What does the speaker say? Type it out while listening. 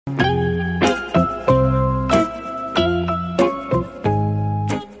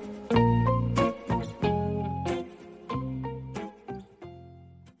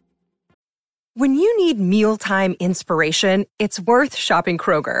When you need mealtime inspiration, it's worth shopping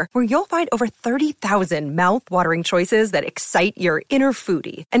Kroger, where you'll find over 30,000 mouth-watering choices that excite your inner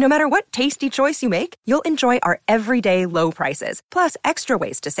foodie. And no matter what tasty choice you make, you'll enjoy our everyday low prices, plus extra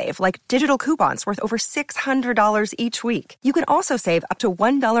ways to save, like digital coupons worth over $600 each week. You can also save up to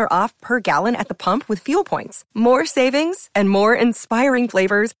 $1 off per gallon at the pump with fuel points. More savings and more inspiring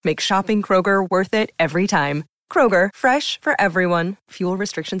flavors make shopping Kroger worth it every time. Kroger, fresh for everyone. Fuel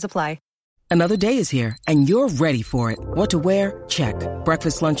restrictions apply. Another day is here, and you're ready for it. What to wear? Check.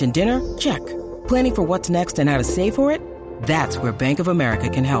 Breakfast, lunch, and dinner? Check. Planning for what's next and how to save for it? That's where Bank of America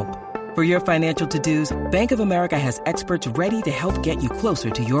can help. For your financial to-dos, Bank of America has experts ready to help get you closer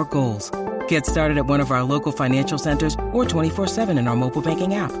to your goals. Get started at one of our local financial centers or 24/7 in our mobile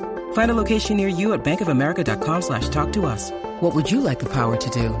banking app. Find a location near you at bankofamerica.com/talktous. What would you like the power to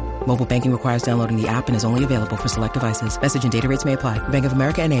do? Mobile banking requires downloading the app and is only available for select devices. Message and data rates may apply. Bank of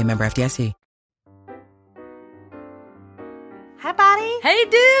America N.A., member FDIC. Hi, Bonnie. Hey,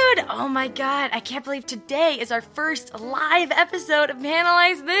 dude! Oh my god, I can't believe today is our first live episode of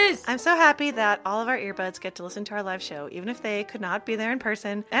Analyze This! I'm so happy that all of our earbuds get to listen to our live show, even if they could not be there in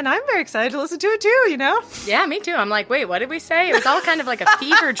person. And I'm very excited to listen to it too, you know? Yeah, me too. I'm like, wait, what did we say? It was all kind of like a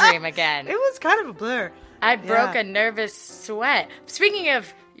fever dream again. It was kind of a blur. I broke a nervous sweat. Speaking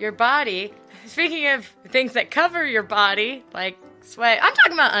of your body, speaking of things that cover your body, like sweat, I'm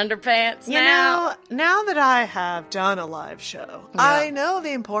talking about underpants You know, now that I have done a live show, I know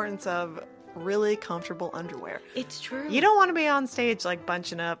the importance of really comfortable underwear. It's true. You don't want to be on stage like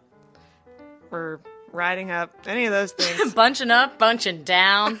bunching up or riding up, any of those things. Bunching up, bunching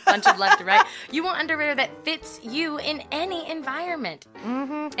down, bunching left to right. You want underwear that fits you in any environment.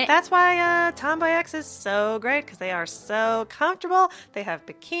 Mm-hmm. That's why Tomboy X is so great, because they are so comfortable. They have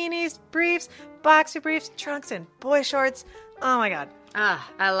bikinis, briefs, boxer briefs, trunks, and boy shorts. Oh my god.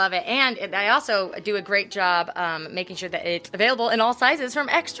 I love it. And I also do a great job making sure that it's available in all sizes from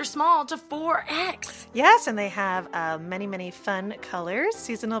extra small to 4X. Yes, and they have many, many fun colors,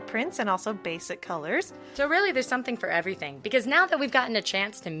 seasonal prints, and also basic colors. So really, there's something for everything. Because now that we've gotten a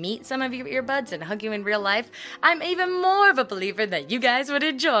chance to meet some of your earbuds and hug you in real life, I'm even more of a believer that you guys would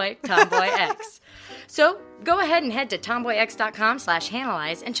enjoy Tomboy X. So go ahead and head to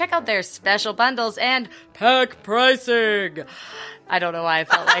tomboyx.com/analyze and check out their special bundles and pack pricing. I don't know why I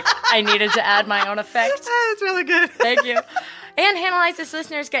felt like I needed to add my own effect. It's really good. Thank you. And Hanalyze This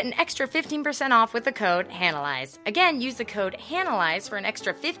listeners get an extra 15% off with the code Hanalyze. Again, use the code Hanalyze for an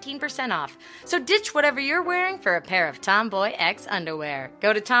extra 15% off. So ditch whatever you're wearing for a pair of Tomboy X underwear.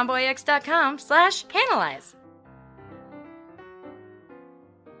 Go to tomboyx.com/Hanalyze.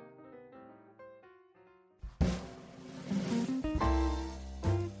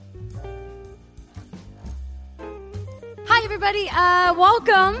 Hi, everybody.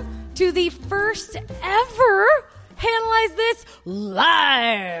 Welcome to the first ever Analyze This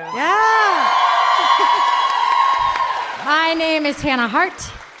live. Yeah. My name is Hannah Hart.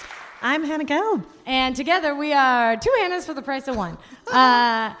 I'm Hannah Gelb. And together we are two Hannahs for the price of one.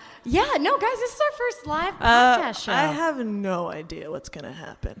 Yeah, no, guys, this is our first live podcast show. I have no idea what's going to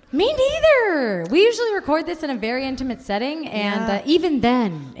happen. Me neither. We usually record this in a very intimate setting, and even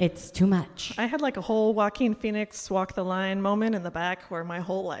then, it's too much. I had like a whole Joaquin Phoenix walk the line moment in the back where my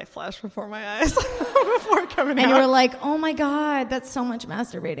whole life flashed before my eyes before coming out. And you were like, oh my God, that's so much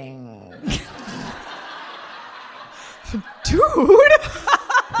masturbating. Dude!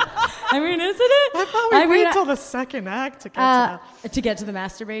 I mean, isn't it? I thought we'd wait till the second act to get to the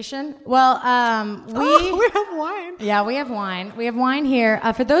masturbation. Well, we have wine. Yeah, we have wine. We have wine here.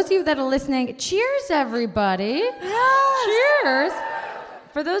 For those of you that are listening, cheers, everybody. Yes. Cheers.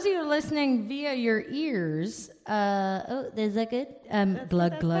 For those of you listening via your ears, is that good?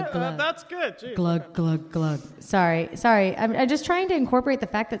 Glug, glug, glug. That's good. Jeez. Glug, glug, glug. Sorry. I'm just trying to incorporate the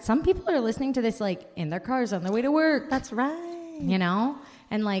fact that some people are listening to this like in their cars on their way to work. That's right. You know?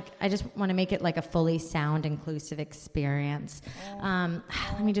 And, like, I just want to make it, like, a fully sound-inclusive experience.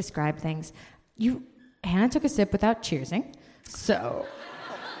 Let me describe things. Hannah took a sip without cheersing. So.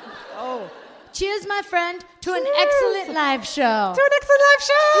 Oh. Cheers, my friend, to an excellent live show. To an excellent live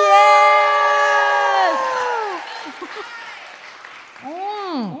show. Yes!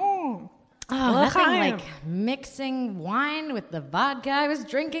 Oh, nothing like mixing wine with the vodka I was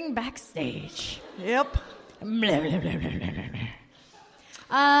drinking backstage. Yep. Blah, blah, blah, blah, blah, blah.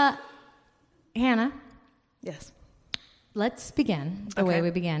 Hannah. Yes. Let's begin the way we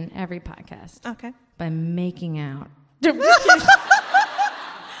begin every podcast. Okay. By making out.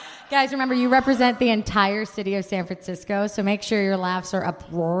 Guys, remember, you represent the entire city of San Francisco, so make sure your laughs are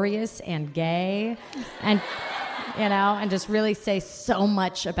uproarious and gay, and and just really say so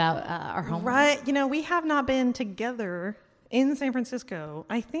much about our home. Right. We have not been together in San Francisco,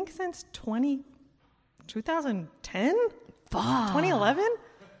 I think, since 2010? 2011?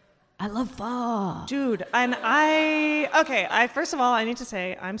 I love fall. Dude, and first of all, I need to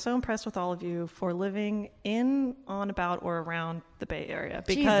say, I'm so impressed with all of you for living in, on, about, or around the Bay Area,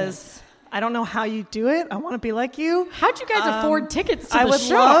 because Jesus. I don't know how you do it. I want to be like you. How'd you guys afford tickets to the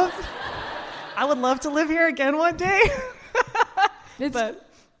show? I would love to live here again one day, but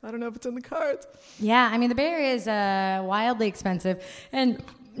I don't know if it's in the cards. Yeah, I mean, the Bay Area is wildly expensive. And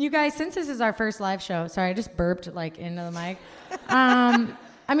you guys, since this is our first live show, sorry, I just burped into the mic.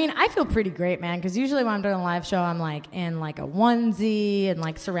 I mean, I feel pretty great, man, because usually when I'm doing a live show, I'm in a onesie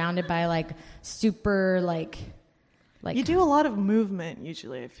and surrounded by super you do a lot of movement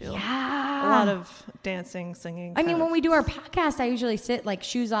usually, I feel. Yeah. A lot of dancing, singing. I mean, when we do our podcast, I usually sit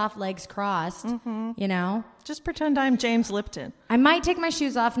shoes off, legs crossed, Just pretend I'm James Lipton. I might take my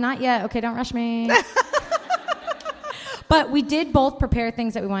shoes off. Not yet. Okay, don't rush me. But we did both prepare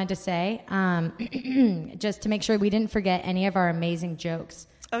things that we wanted to say, just to make sure we didn't forget any of our amazing jokes.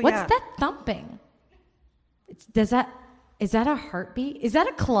 Oh, What's yeah. that thumping? Is that a heartbeat? Is that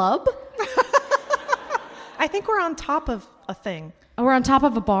a club? I think we're on top of a thing. Oh, we're on top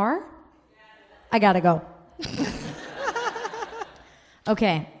of a bar? I gotta go.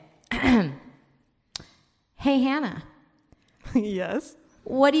 Okay. Hey, Hannah. Yes.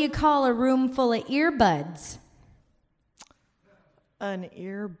 What do you call a room full of earbuds? An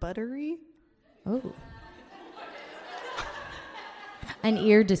ear buttery? Oh. An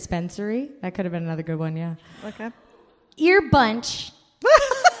ear dispensary? That could have been another good one, yeah. Okay. Ear bunch.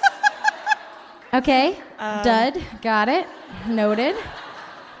 Okay. Dud. Got it. Noted.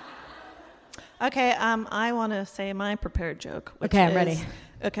 Okay, I want to say my prepared joke. Which Okay, I'm is, ready.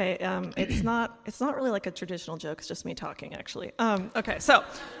 Okay, it's not really like a traditional joke. It's just me talking, actually. Okay, so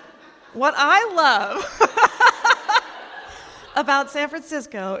what I love about San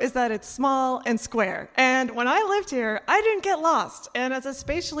Francisco is that it's small and square. And when I lived here, I didn't get lost. And as a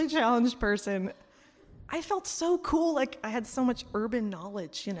spatially challenged person, I felt so cool. I had so much urban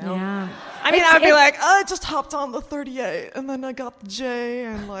knowledge, Yeah. I mean, I would be I just hopped on the 38 and then I got the J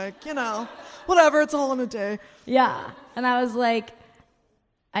and whatever, it's all in a day. Yeah. And I was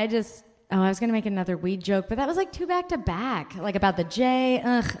I was going to make another weed joke, but that was two back to back. About the J.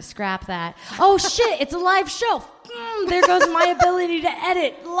 Ugh, scrap that. Oh, shit, it's a live show. There goes my ability to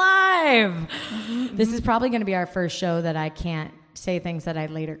edit live. Mm-hmm. This is probably going to be our first show that I can't say things that I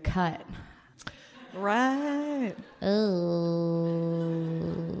later cut. Right. Oh.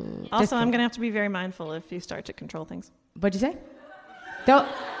 Also, I'm going to have to be very mindful if you start to control things. What'd you say? Don't.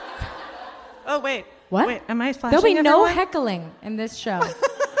 Oh, wait. What? Wait, am I flashing There'll be no everyone? heckling in this show.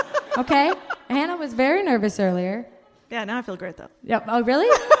 Okay? Hannah was very nervous earlier. Yeah, now I feel great, though. Yep. Oh, really?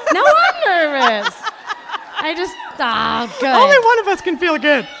 No, I'm nervous. Good. Only one of us can feel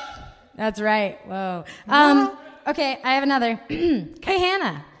good. That's right. Whoa. Okay, I have another. Hey,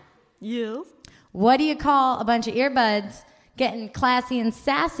 Hannah. Yes. What do you call a bunch of earbuds getting classy and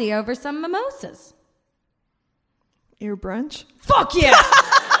sassy over some mimosas? Ear brunch? Fuck yeah!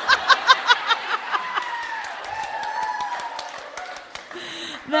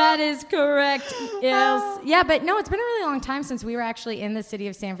 That is correct. Yes. Yeah, but no, it's been a really long time since we were actually in the city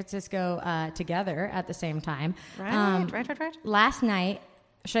of San Francisco together at the same time. Right. Last night,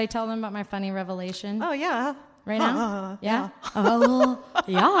 should I tell them about my funny revelation? Oh, yeah. Right now? Yeah. Oh,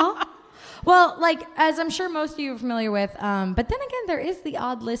 yeah. Well, as I'm sure most of you are familiar with, but then again, there is the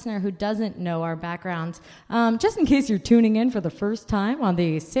odd listener who doesn't know our backgrounds. Just in case you're tuning in for the first time on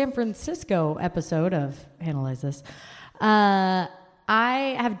the San Francisco episode of Analyze This,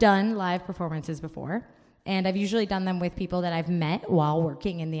 I have done live performances before, and I've usually done them with people that I've met while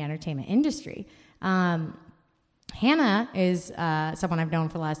working in the entertainment industry. Hannah is someone I've known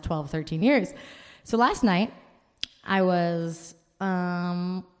for the last 12, 13 years. So last night, I was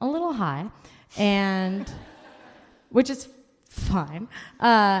a little high, and which is fine.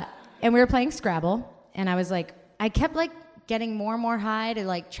 And we were playing Scrabble, and I was I kept getting more and more high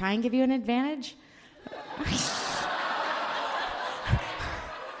to try and give you an advantage.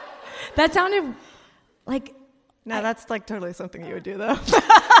 That sounded No, that's totally something you would do, though.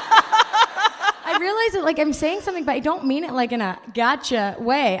 I realize that I'm saying something, but I don't mean it in a gotcha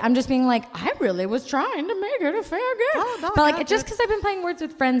way. I'm just being I really was trying to make it a fair game. Oh, no, but just because I've been playing Words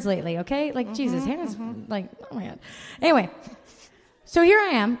with Friends lately, okay? Jesus, Hannah's oh my God. Anyway, so here I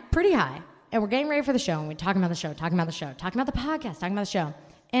am, pretty high, and we're getting ready for the show, and we're talking about the show, talking about the podcast, talking about the show.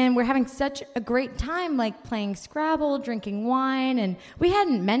 And we're having such a great time, like playing Scrabble, drinking wine, and we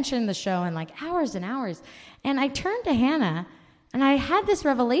hadn't mentioned the show in like hours and hours. And I turned to Hannah, and I had this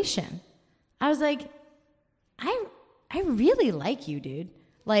revelation. I was like, I really like you, dude.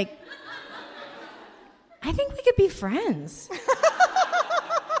 Like, I think we could be friends.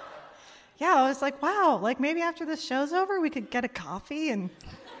 Yeah, I was like, wow, like maybe after this show's over, we could get a coffee and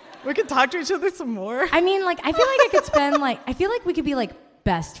we could talk to each other some more. I mean, like, I feel like I could spend, like, I feel like we could be, like,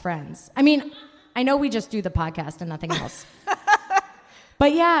 best friends. I mean, I know we just do the podcast and nothing else.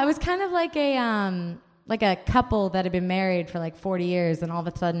 But yeah, it was kind of like a couple that had been married for like 40 years and all of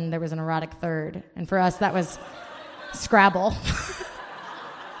a sudden there was an erotic third. And for us, that was Scrabble.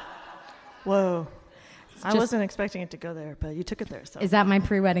 Whoa. I wasn't expecting it to go there, but you took it there. So. Is that my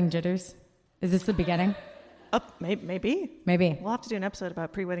pre-wedding jitters? Is this the beginning? Maybe. Maybe. We'll have to do an episode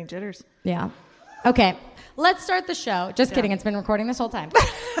about pre-wedding jitters. Yeah. Okay. Let's start the show. Just kidding. It's been recording this whole time.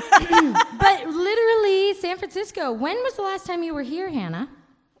 But literally, San Francisco. When was the last time you were here, Hannah?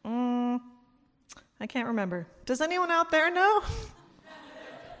 I can't remember. Does anyone out there know?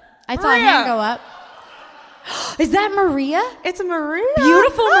 I saw a hand go up. Is that Maria? It's Maria.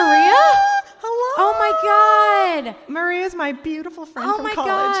 Beautiful Maria? Hello. Oh my God. Maria's my beautiful friend Oh from my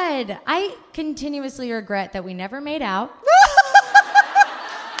college. God. I continuously regret that we never made out.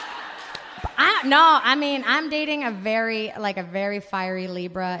 I'm dating a very fiery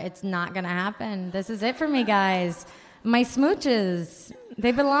Libra. It's not going to happen. This is it for me, guys. My smooches,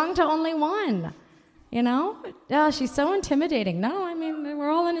 they belong to only one. You know? Oh, she's so intimidating. No, I mean, we're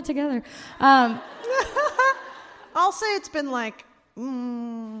all in it together. I'll say it's been like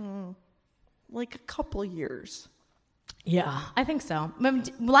a couple years. Yeah, I think so.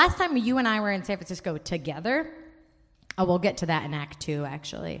 Last time you and I were in San Francisco together, we'll get to that in Act 2,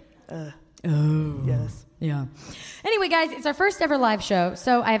 actually. Yes. Yeah. Anyway, guys, it's our first ever live show,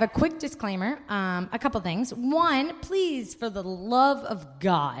 so I have a quick disclaimer. A couple things. One, please, for the love of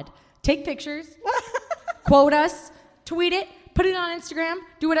God, take pictures, quote us, tweet it, put it on Instagram,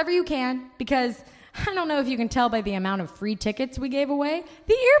 do whatever you can, because I don't know if you can tell by the amount of free tickets we gave away,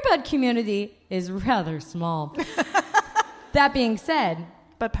 the earbud community is rather small. That being said...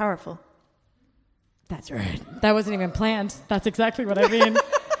 But powerful. That's right. That wasn't even planned. That's exactly what I mean.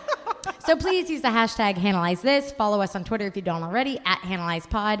 So please use the hashtag HannahLiesThis. Follow us on Twitter if you don't already,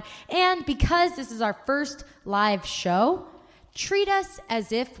 @HannahLiesPod. And because this is our first live show, treat us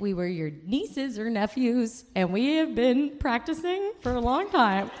as if we were your nieces or nephews. And we have been practicing for a long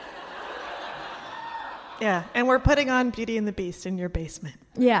time. Yeah, and we're putting on Beauty and the Beast in your basement.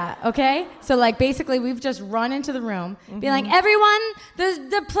 Yeah, okay? So, like, basically, we've just run into the room, be like, everyone,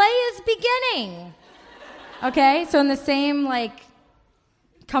 the play is beginning. Okay? So in the same, like,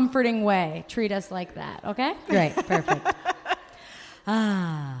 comforting way, treat us like that, okay? Great, perfect.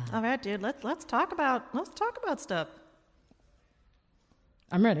 All right, dude, let's talk about stuff.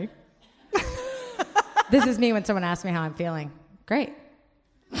 I'm ready. This is me when someone asks me how I'm feeling. Great.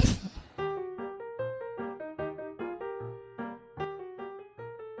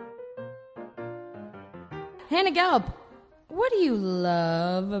 Hannah Gelb, what do you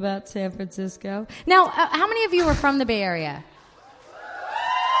love about San Francisco? Now, how many of you are from the Bay Area?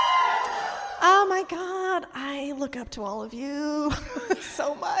 Oh my God, I look up to all of you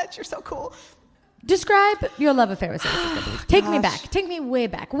so much. You're so cool. Describe your love affair with San Francisco, please. Take me back. Take me way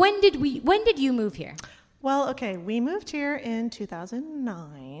back. When did you move here? Well, okay, we moved here in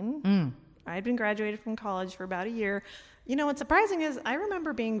 2009. I'd been graduated from college for about a year. You know, what's surprising is I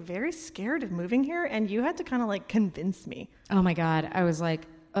remember being very scared of moving here, and you had to kind of like convince me. Oh my God. I was like,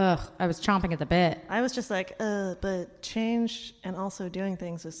 ugh, I was chomping at the bit. I was just like, but change and also doing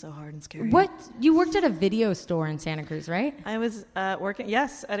things is so hard and scary. What? You worked at a video store in Santa Cruz, right? I was working,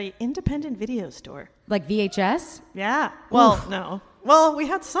 yes, at an independent video store. Like VHS? Yeah. Well, no. Well, we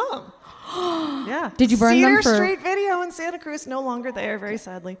had some. Yeah. Did you burn Cedar them for... Street Video in Santa Cruz, no longer there, very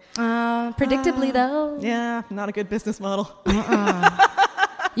sadly. Predictably, though. Yeah, not a good business model.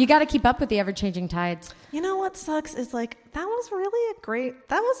 You got to keep up with the ever-changing tides. You know what sucks is like, that was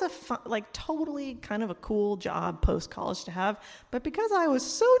a fun, like totally kind of a cool job post-college to have. But because I was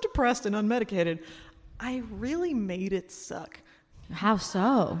so depressed and unmedicated, I really made it suck. How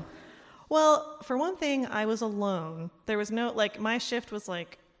so? Well, for one thing, I was alone. There was no, like, my shift was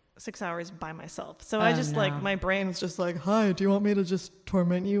like 6 hours by myself. So I just like, my brain was just like, hi, do you want me to just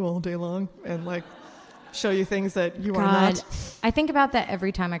torment you all day long and like show you things that you are not? I think about that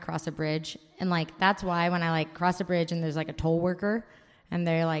every time I cross a bridge. And like, that's why when I like cross a bridge and there's like a toll worker and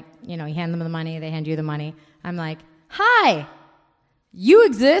they're like, you know, you hand them the money, they hand you the money. I'm like, hi, you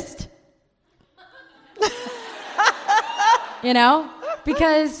exist. You know?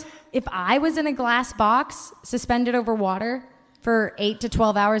 Because if I was in a glass box suspended over water for 8 to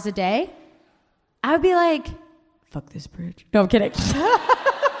 12 hours a day, I would be like, fuck this bridge. No, I'm kidding.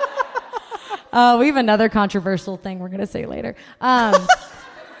 We have another controversial thing we're going to say later. I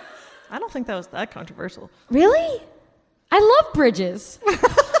don't think that was that controversial. Really? I love bridges.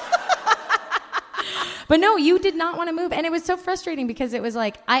 But no, you did not want to move. And it was so frustrating because it was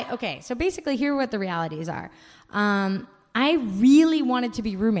like, so basically here are what the realities are. I really wanted to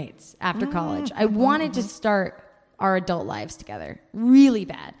be roommates after college. I wanted to start our adult lives together really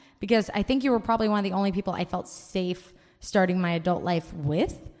bad because I think you were probably one of the only people I felt safe starting my adult life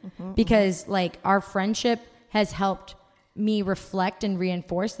with because like our friendship has helped me reflect and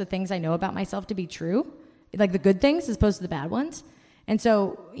reinforce the things I know about myself to be true, like the good things as opposed to the bad ones. And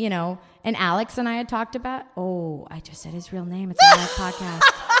so, you know, and Alex and I had talked about, I just said his real name. It's a live podcast.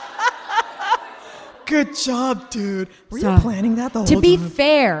 Good job, dude. Were you planning that the whole time? To be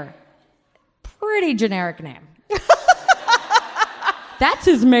fair, pretty generic name. That's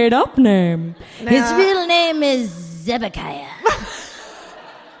his made up name. His real name is Zebekiah.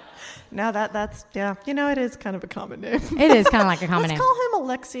 Now that's, yeah, you know, it is kind of a common name. It is kind of like a common name. Let's call him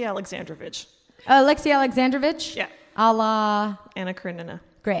Alexei Alexandrovich. Alexei Alexandrovich? Yeah. A la Anna Karenina.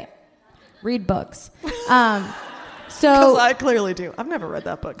 Great. Read books. Because I clearly do. I've never read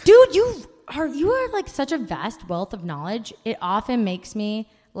that book. Dude, you are like such a vast wealth of knowledge. It often makes me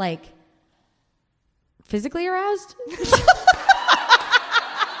like physically aroused.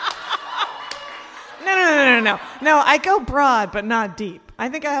 No, I go broad, but not deep. I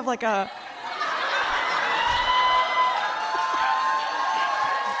think I have like a...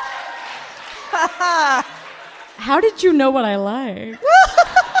 How did you know what I like?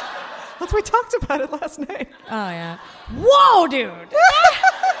 We talked about it last night. Oh, yeah. Whoa, dude.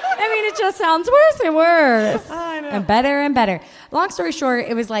 I mean, it just sounds worse and worse. I know. And better and better. Long story short,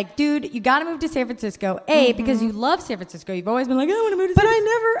 it was like, dude, you got to move to San Francisco. Because you love San Francisco. You've always been like, I want to move to San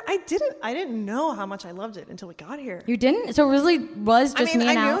Francisco. I didn't know how much I loved it until we got here. You didn't? So it really was just me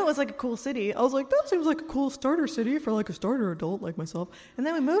and I Al. knew it was like a cool city. I was like, that seems like a cool starter city for like a starter adult like myself. And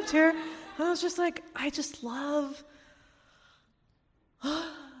then we moved here, and I was just like, I just love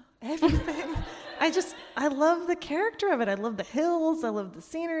everything. I love the character of it. I love the hills. I love the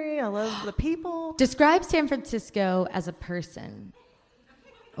scenery. I love the people. Describe San Francisco as a person.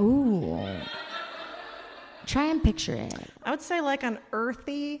 Ooh. Try and picture it. I would say like a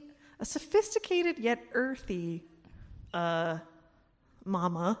sophisticated yet earthy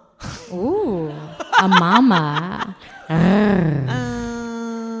mama. Ooh, a mama.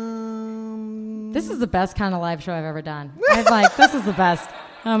 This is the best kind of live show I've ever done. This is the best.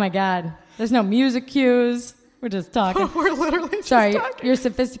 Oh my God. There's no music cues. We're just talking. We're literally just talking. Sorry, you're a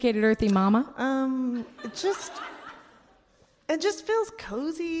sophisticated earthy mama? It just feels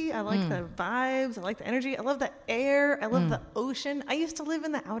cozy. I like the vibes. I like the energy. I love the air. I love the ocean. I used to live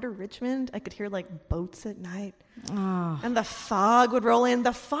in the outer Richmond. I could hear like boats at night. Oh. And the fog would roll in.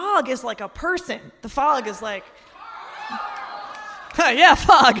 The fog is like a person. The fog is like... yeah,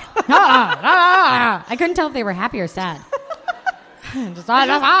 fog. I couldn't tell if they were happy or sad.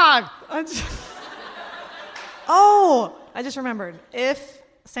 I just remembered. If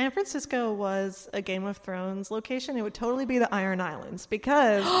San Francisco was a Game of Thrones location, it would totally be the Iron Islands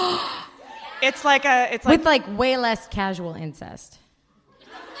because it's like with like way less casual incest.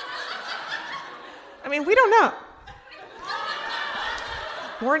 I mean, we don't know.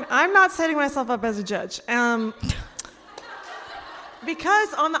 I'm not setting myself up as a judge.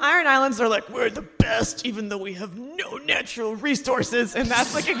 Because on the Iron Islands, they're like, we're the best, even though we have no natural resources. And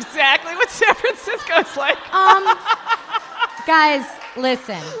that's like exactly what San Francisco is like. Guys,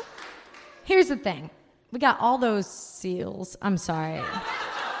 listen. Here's the thing. We got all those seals. I'm sorry.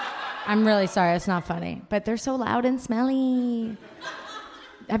 I'm really sorry. It's not funny. But they're so loud and smelly.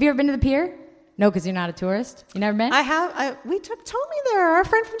 Have you ever been to the pier? No, because you're not a tourist. You never been? I have. We took Tommy there, our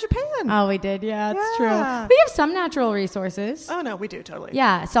friend from Japan. Oh, we did. Yeah, it's true. We have some natural resources. Oh, no, we do, totally.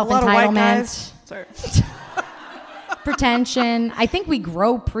 Yeah, self-entitlement. Sorry. Pretension. I think we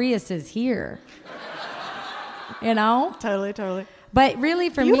grow Priuses here. You know? Totally. But really,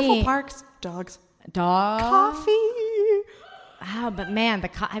 for Beautiful me... parks, dogs. Coffee. Wow, but man,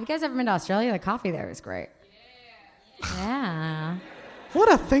 have you guys ever been to Australia? The coffee there is great. Yeah. What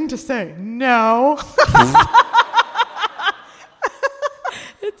a thing to say. No.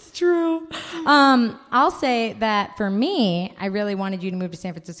 It's true. I'll say that for me, I really wanted you to move to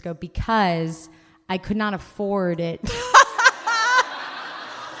San Francisco because I could not afford it.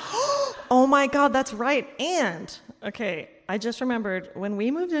 Oh my God, that's right. And, okay, I just remembered when we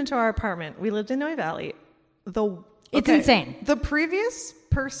moved into our apartment, we lived in Noe Valley. It's Okay, insane. The previous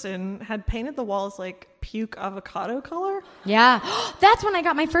person had painted the walls like puke avocado color. Yeah. That's when I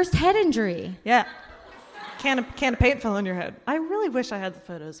got my first head injury. Yeah. Can of paint fell on your head. I really wish I had the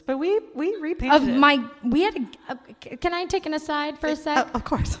photos, but we repainted Of it. we had can I take an aside for a sec? Of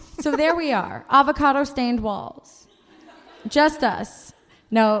course. So there we are, avocado stained walls. Just us.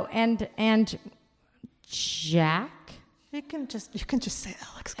 No, and Jack? You can just say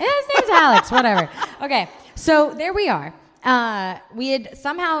Alex. His name's Alex, whatever. Okay, so there we are. We had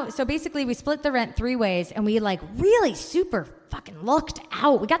somehow, so basically we split the rent 3 ways, and we like really super fucking looked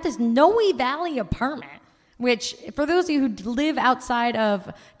out. We got this Noe Valley apartment, which for those of you who live outside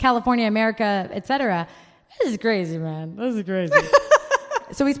of California, America, etc., this is crazy, man. This is crazy.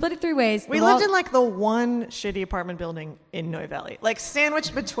 So we split it 3 ways. We lived in like the one shitty apartment building in Noe Valley, like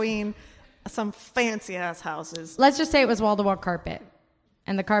sandwiched between some fancy ass houses. Let's just say it was wall-to-wall carpet,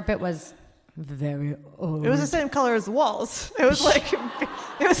 and the carpet was very old. It was the same color as the walls. It was like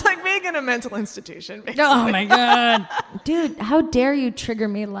being in a mental institution. Basically. Oh my god, dude! How dare you trigger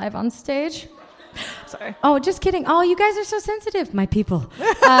me live on stage? Sorry. Oh, just kidding. Oh, you guys are so sensitive, my people.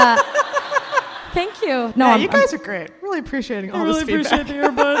 Thank you. No, Yeah, you guys are great. Really appreciating all this feedback. appreciate the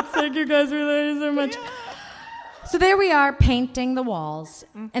earbuds. Thank you guys really so much. Yeah. So there we are painting the walls,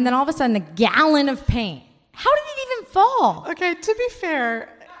 and then all of a sudden, a gallon of paint. How did it even fall? Okay, to be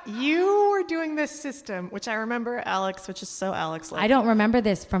fair, you were doing this system, which I remember Alex, which is so Alex-like. I don't remember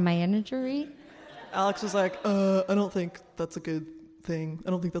this from my injury. Alex was like, I don't think that's a good thing. I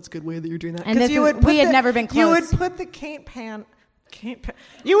don't think that's a good way that you're doing that. And 'Cause this we had never been You would close. put the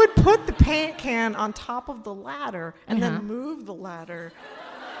you would put the paint can on top of the ladder and then move the ladder.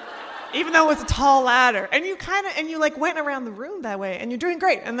 Even though it was a tall ladder. And you like went around the room that way, and you're doing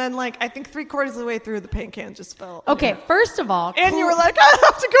great. And then like I think 3/4 of the way through, the paint can just fell. Okay, first of all, And you were like, I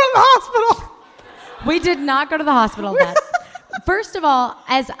have to go to the hospital. we did not go to the hospital. First of all,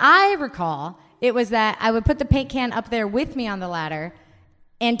 as I recall, it was that I would put the paint can up there with me on the ladder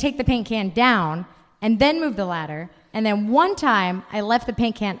and take the paint can down and then move the ladder. And then one time I left the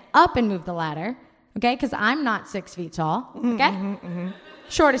paint can up and moved the ladder, okay? Because I'm not 6 feet tall, okay?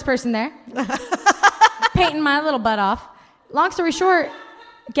 Shortest person there. Painting my little butt off. Long story short,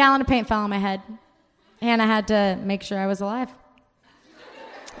 a gallon of paint fell on my head. And I had to make sure I was alive.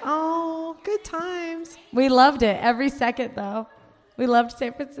 Oh, good times. We loved it every second, though. We loved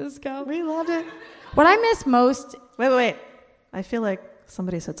San Francisco. We loved it. What I miss most, Wait. I feel like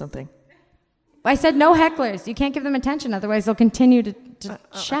somebody said something. I said no hecklers. You can't give them attention, otherwise they'll continue to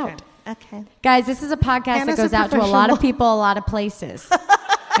shout. Okay. Guys, this is a podcast Hannah's that goes a out to a lot of professional. people, a lot of places.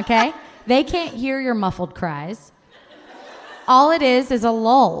 Okay? They can't hear your muffled cries. All it is a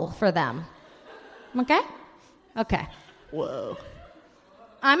lull for them. Okay? Okay. Whoa.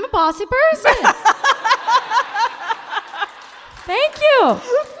 I'm a bossy person. Thank you.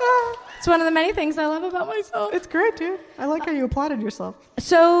 It's one of the many things I love about myself. It's great, dude. I like how you applauded yourself.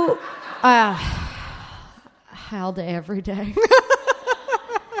 So, all day, every day.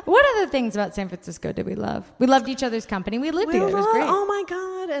 What other things about San Francisco did we love? We loved each other's company. We lived here. It was great. Oh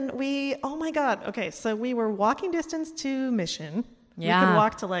my God. Okay, so we were walking distance to Mission. Yeah. We could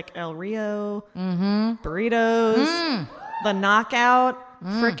walk to like El Rio, burritos, the Knockout,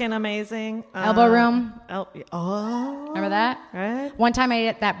 freaking amazing. Elbow Room. Oh. Remember that? Right. One time I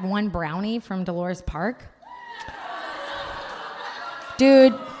ate that one brownie from Dolores Park.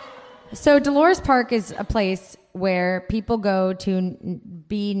 Dude, so Dolores Park is a place where people go to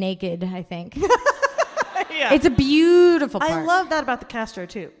be naked, I think. Yeah. It's a beautiful park. I love that about the Castro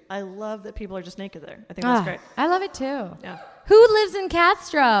too. I love that people are just naked there. I think that's great. I love it too. Yeah. Who lives in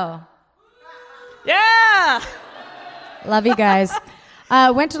Castro? Yeah. Love you guys.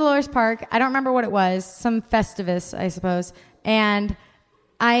 Went to Dolores Park. I don't remember what it was. Some Festivus, I suppose. And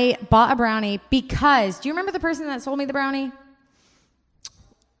I bought a brownie because, do you remember the person that sold me the brownie?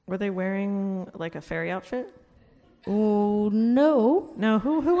 Were they wearing like a fairy outfit? Oh, no. No,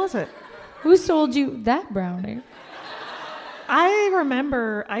 who was it? Who sold you that brownie?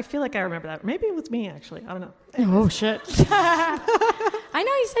 I feel like I remember that. Maybe it was me actually. I don't know. Oh, shit. I know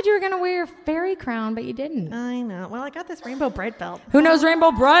you said you were going to wear your fairy crown, but you didn't. I know. Well, I got this Rainbow Bright belt. Who knows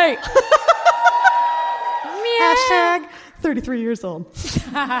Rainbow Bright? Hashtag 33 years old.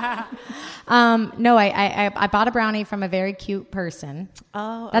 No, I bought a brownie from a very cute person.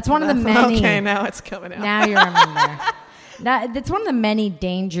 Oh, That's one of the many. Okay, now it's coming out. Now you remember. That's one of the many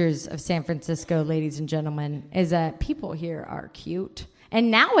dangers of San Francisco, ladies and gentlemen, is that people here are cute.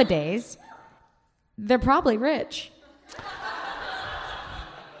 And nowadays, they're probably rich.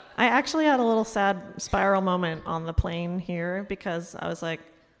 I actually had a little sad spiral moment on the plane here because I was like,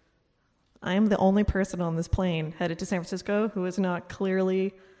 I am the only person on this plane headed to San Francisco who is not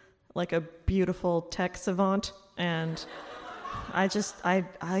clearly like a beautiful tech savant, and I'm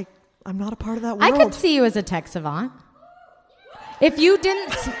not a part of that world. I could see you as a tech savant. If you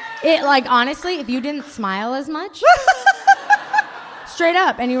didn't, honestly, if you didn't smile as much, straight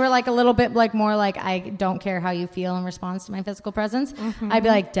up, and you were like a little bit like more like, I don't care how you feel in response to my physical presence, I'd be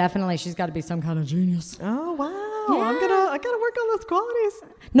like, definitely, she's got to be some kind of genius. Oh wow! Yeah. I gotta work on those qualities.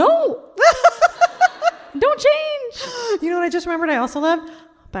 No, don't change. You know what I just remembered? I also love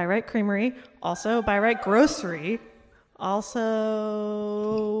By Right Creamery, also By Right Grocery,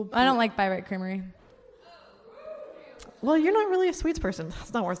 also. I don't like By Right Creamery. Well, you're not really a sweets person.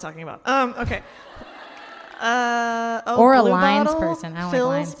 That's not worth talking about. Okay. Or a Blue Lines Bottle, person. I don't Phil's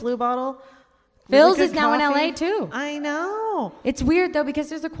like Lines. Blue Bottle. Phil's Really is good now in coffee. LA too. I know. It's weird though because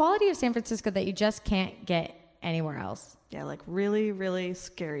there's a quality of San Francisco that you just can't get anywhere else. Yeah, like really, really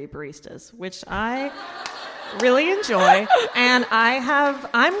scary baristas, which I really enjoy. And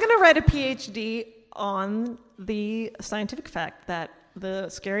I'm going to write a PhD on the scientific fact that the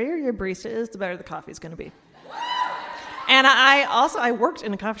scarier your barista is, the better the coffee is going to be. And I worked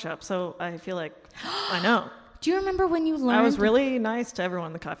in a coffee shop, so I feel like I know. Do you remember when you learned? I was really nice to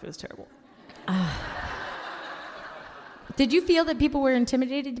everyone. The coffee was terrible. Did you feel that people were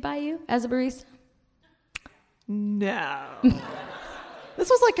intimidated by you as a barista? No. This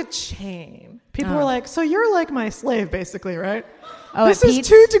was like a chain. People were like, so you're like my slave, basically, right? Oh, this at is Pete's?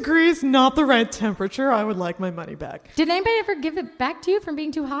 2 degrees, not the right temperature. I would like my money back. Did anybody ever give it back to you from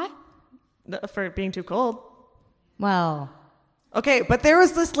being too hot? For it being too cold. Well, Okay, but there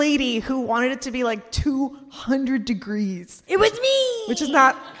was this lady who wanted it to be like 200 degrees, it was me. which is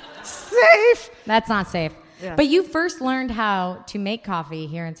not safe. That's not safe. Yeah. But you first learned how to make coffee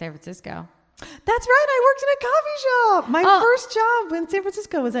here in San Francisco. That's right. I worked in a coffee shop. My Oh. first job in San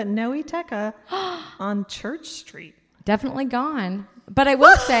Francisco was at Noe Teca on Church Street. Definitely gone. But I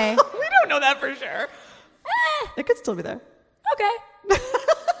will say, We don't know that for sure. It could still be there. okay.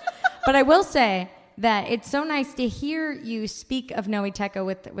 But I will say that it's so nice to hear you speak of Noe Teca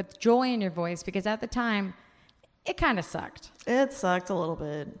with joy in your voice, because at the time, it kind of sucked. It sucked a little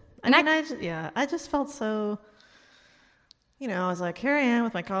bit. And I just felt so, I was like, here I am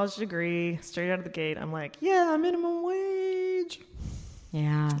with my college degree, straight out of the gate. I'm like, yeah, minimum wage.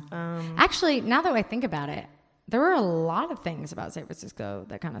 Yeah. Actually, now that I think about it, there were a lot of things about San Francisco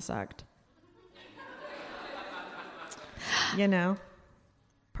that kind of sucked.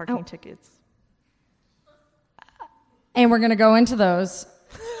 Parking tickets. And we're going to go into those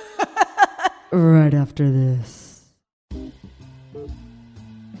right after this.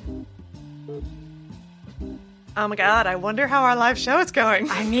 Oh my God, I wonder how our live show is going.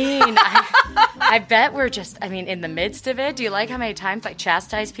 I mean, I bet we're just, in the midst of it. Do you like how many times I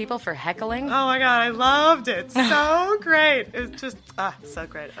chastise people for heckling? Oh my God, I loved it. So great. It's just, so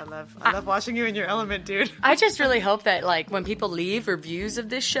great. I love watching you in your element, dude. I just really hope that, when people leave reviews of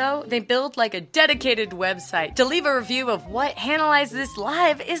this show, they build, a dedicated website to leave a review of what Analyze This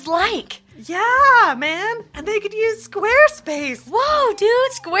Live is like. Yeah, man. And they could use Squarespace. Whoa,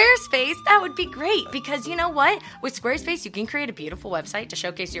 dude, Squarespace, that would be great, because you know what? With Squarespace, you can create a beautiful website to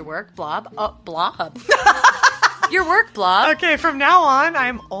showcase your work, blob. Your work blog. Okay, from now on,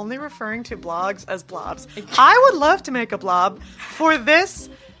 I'm only referring to blogs as blobs. I would love to make a blob for this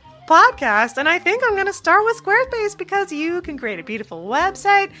podcast, and I think I'm going to start with Squarespace, because you can create a beautiful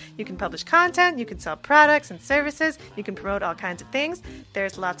website, you can publish content, you can sell products and services, you can promote all kinds of things.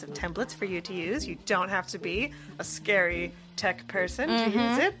 There's lots of templates for you to use. You don't have to be a scary tech person to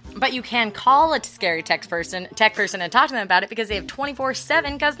use it. But you can call a scary tech person and talk to them about it, because they have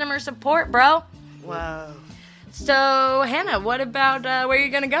 24/7 customer support, bro. Whoa. So, Hannah, what about where you're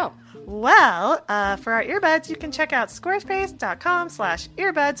going to go? Well, for our earbuds, you can check out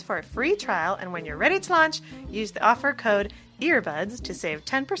squarespace.com/earbuds for a free trial. And when you're ready to launch, use the offer code EARBUDS to save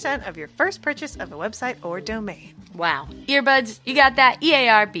 10% of your first purchase of a website or domain. Wow. Earbuds, you got that?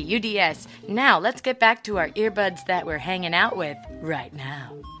 EARBUDS. Now, let's get back to our earbuds that we're hanging out with right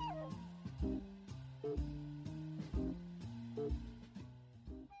now.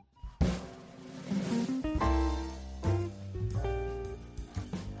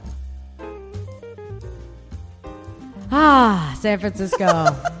 San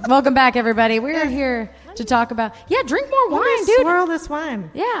Francisco. Welcome back, everybody. We're here to talk about, drink more wine, dude. Swirl this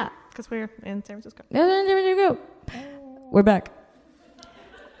wine. Yeah. Because we're in San Francisco. We're back.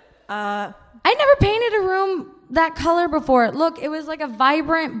 I never painted a room that color before. Look, it was like a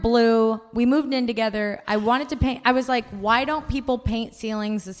vibrant blue. We moved in together. I wanted to paint. I was like, why don't people paint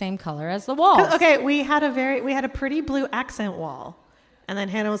ceilings the same color as the walls? Okay, we had a pretty blue accent wall. And then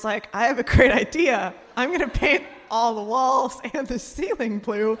Hannah was like, I have a great idea. I'm going to paint all the walls and the ceiling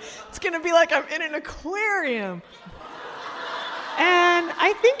blue. It's going to be like I'm in an aquarium. And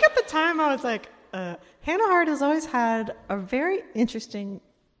I think at the time I was like, Hannah Hart has always had a very interesting,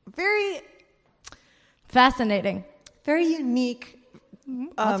 very fascinating, very unique,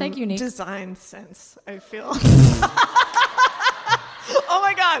 I'll take unique design sense, I feel. Oh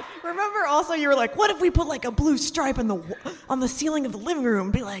my God. Remember also you were like, what if we put like a blue stripe on the ceiling of the living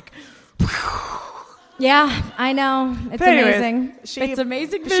room? Be like, yeah, I know. It's amazing. It's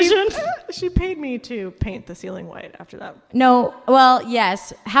amazing vision. She paid me to paint the ceiling white after that. No, well,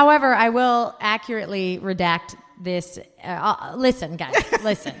 yes. However, I will accurately redact this. Listen, guys,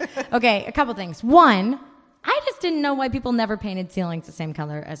 listen. Okay, a couple things. One, I just didn't know why people never painted ceilings the same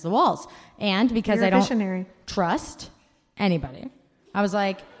color as the walls. And because You're I don't visionary. trust anybody, I was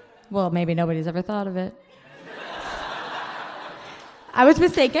like, well, maybe nobody's ever thought of it. I was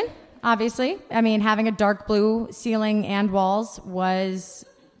mistaken, obviously. I mean, having a dark blue ceiling and walls was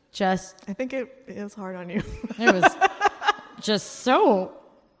just... I think it is hard on you. It was just so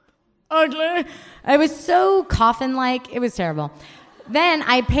ugly. It was so coffin-like. It was terrible. Then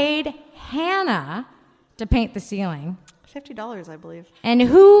I paid Hannah to paint the ceiling. $50, I believe. And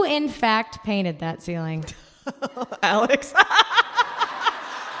who, in fact, painted that ceiling? Alex.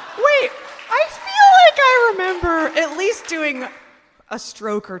 Wait, I feel like I remember at least doing a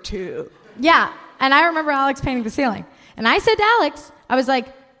stroke or two. Yeah, and I remember Alex painting the ceiling. And I said to Alex, I was like,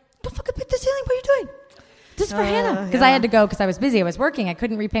 don't fucking paint the ceiling. What are you doing? This is for Hannah. Because I had to go because I was busy. I was working. I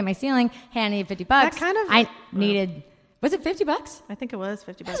couldn't repaint my ceiling. Hannah needed $50. I needed... Was it $50? I think it was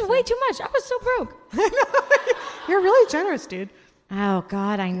 $50. That was way too much. I was so broke. You're really generous, dude. Oh,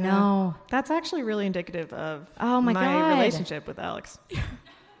 God, I know. That's actually really indicative of my God. relationship with Alex.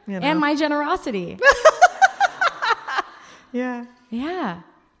 You know? And my generosity. Yeah. Yeah.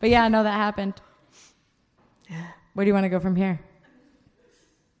 But yeah, no, that happened. Yeah. Where do you want to go from here?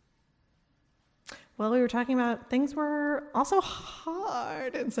 Well, we were talking about things were also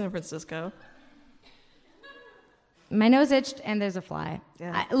hard in San Francisco. My nose itched and there's a fly.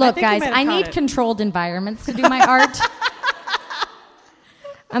 Yeah. Look, guys, I need controlled environments to do my art.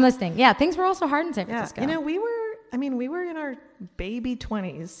 I'm listening. Yeah, things were also hard in San Francisco. You know, we were in our baby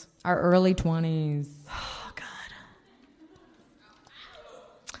 20s. Our early 20s. Oh, God.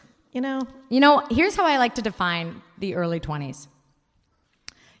 You know, here's how I like to define the early 20s.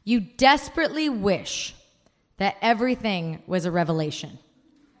 You desperately wish that everything was a revelation.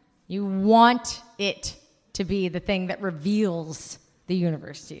 You want it to be the thing that reveals the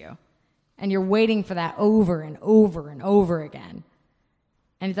universe to you. And you're waiting for that over and over and over again.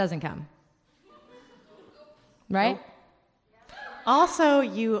 And it doesn't come. Right? Nope. Also,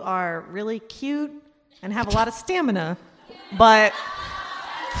 you are really cute and have a lot of stamina, but...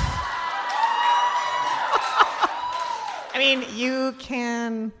 I mean, you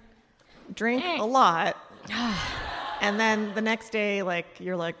can drink a lot, and then the next day, like,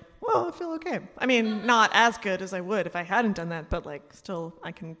 you're like, well, I feel okay. I mean, not as good as I would if I hadn't done that, but, like, still,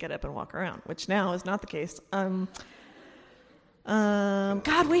 I can get up and walk around, which now is not the case.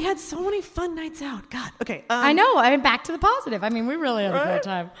 God, we had so many fun nights out. God, okay. I know. I mean, back to the positive. I mean, we really had a great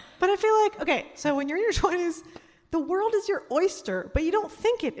time. But I feel like, okay, so when you're in your 20s, the world is your oyster, but you don't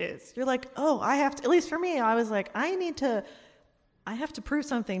think it is. You're like, oh, I have to, at least for me, I was like, I have to prove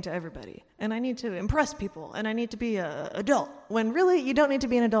something to everybody, and I need to impress people, and I need to be an adult, when really you don't need to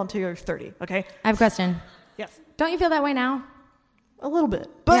be an adult until you're 30, okay? I have a question. Yes. Don't you feel that way now? A little bit,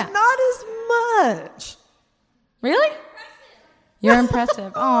 but not as much. Really? You're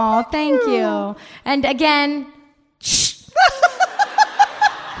impressive. Oh, thank you. And again, shh.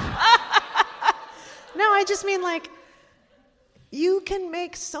 No, I just mean, like, you can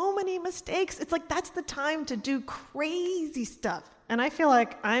make so many mistakes. It's like that's the time to do crazy stuff. And I feel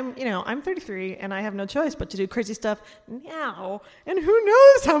like I'm 33 and I have no choice but to do crazy stuff now. And who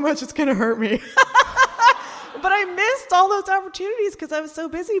knows how much it's going to hurt me. But I missed all those opportunities because I was so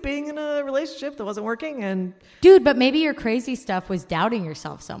busy being in a relationship that wasn't working. And dude, but maybe your crazy stuff was doubting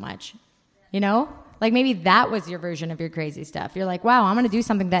yourself so much. You know? Like maybe that was your version of your crazy stuff. You're like, wow, I'm going to do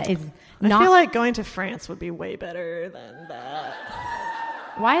something that is not... I feel like going to France would be way better than that.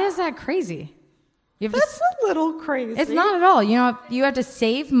 Why is that crazy? That's a little crazy. It's not at all. You know, you have to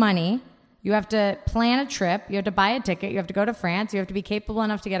save money. You have to plan a trip. You have to buy a ticket. You have to go to France. You have to be capable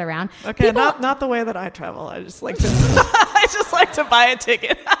enough to get around. Okay, not the way that I travel. I just like to buy a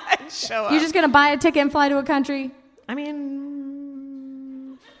ticket and show up. You're just going to buy a ticket and fly to a country? I mean...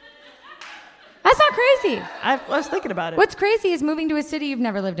 That's not crazy. I was thinking about it. What's crazy is moving to a city you've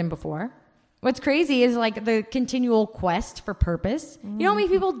never lived in before. What's crazy is like the continual quest for purpose. You know how many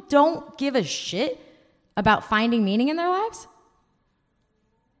people don't give a shit about finding meaning in their lives?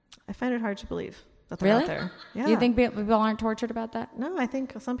 I find it hard to believe that they're out there. Yeah. You think people aren't tortured about that? No, I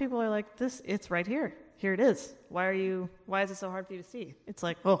think some people are like, it's right here. Here it is. Why is it so hard for you to see? It's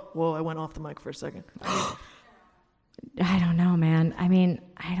like, oh, whoa, I went off the mic for a second. I don't know, man. I mean,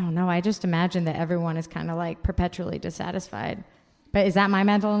 I don't know. I just imagine that everyone is kind of like perpetually dissatisfied. But is that my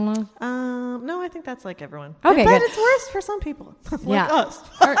mental illness? No, I think that's like everyone. Okay, but good. it's worse for some people, like us.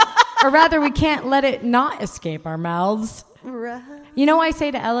 or rather, we can't let it not escape our mouths. Right. You know what I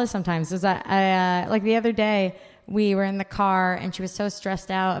say to Ella sometimes is that I like the other day we were in the car and she was so stressed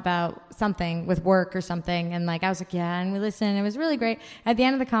out about something with work or something, and like I was like, yeah, and we listened. It was really great. At the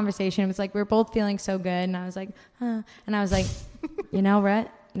end of the conversation, it was like we were both feeling so good, and I was like, huh. And I was like, you know,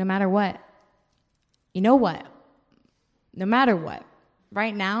 Rhett, no matter what,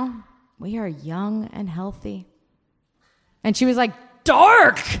 right now we are young and healthy. And she was like,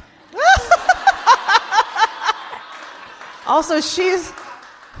 dark. Also, she's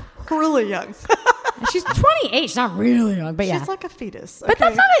really young. She's 28. She's not really young, but yeah. She's like a fetus. But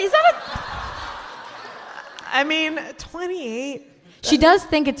that's not is that I mean, 28. She does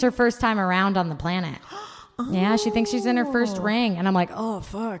think it's her first time around on the planet. Yeah, she thinks she's in her first ring. And I'm like, oh,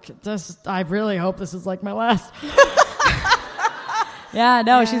 fuck. I really hope this is like my last.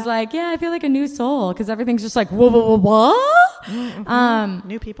 Yeah. She's like, yeah, I feel like a new soul because everything's just like, whoa, what? Mm-hmm.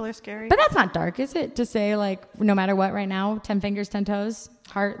 New people are scary. But that's not dark, is it? To say like, no matter what right now, 10 fingers, 10 toes,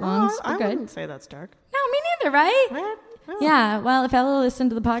 heart, lungs, we're good. I wouldn't say that's dark. No, me neither, right? No. Yeah, well, if Ella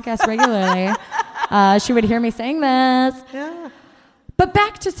listened to the podcast regularly, she would hear me saying this. Yeah. But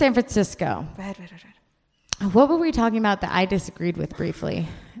back to San Francisco. Right. What were we talking about that I disagreed with briefly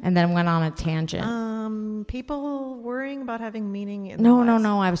and then went on a tangent? People worrying about having meaning in No. their lives.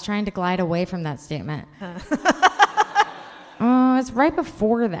 I was trying to glide away from that statement. It's right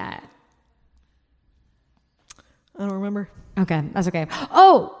before that. I don't remember. Okay, that's okay.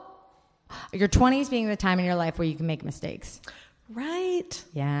 Oh, your 20s being the time in your life where you can make mistakes. Right.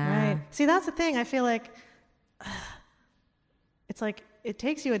 Yeah. Right. See, that's the thing. I feel like it's like it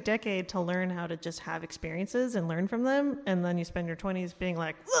takes you a decade to learn how to just have experiences and learn from them. And then you spend your 20s being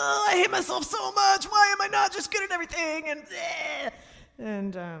like, oh, I hate myself so much. Why am I not just good at everything?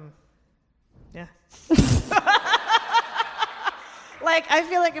 And yeah. Like, I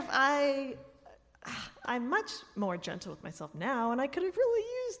feel like if I'm much more gentle with myself now, and I could have really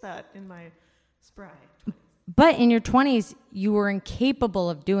used that in my spry 20s. But in your 20s, you were incapable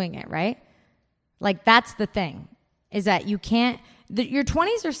of doing it, right? Like, that's the thing, is that you can't... your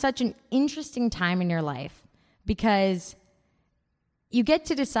 20s are such an interesting time in your life because you get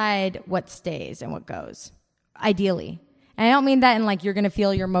to decide what stays and what goes, ideally. And I don't mean that in like you're going to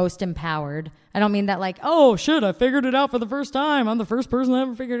feel your most empowered. I don't mean that like, oh, shit, I figured it out for the first time. I'm the first person that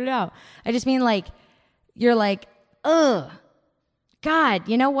ever figured it out. I just mean like, you're like, ugh, God,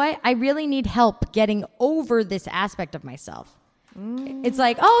 you know what? I really need help getting over this aspect of myself. It's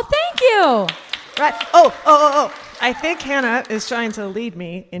like, oh, thank you. Right. Oh. I think Hannah is trying to lead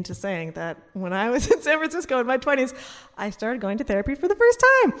me into saying that when I was in San Francisco in my 20s, I started going to therapy for the first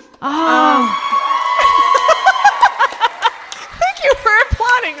time. Thank you for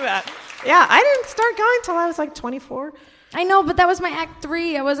applauding that. Yeah, I didn't start going till I was like 24. I know, but that was my act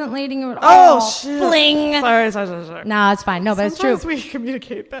 3. I wasn't leading you at all. Oh, shit. Fling. Sorry. No, it's fine. No, but it's true. Sometimes we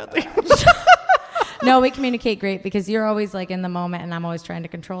communicate badly. No, we communicate great because you're always like in the moment and I'm always trying to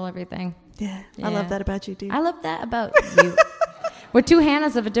control everything. Yeah. I love that about you, dude. I love that about you. We're two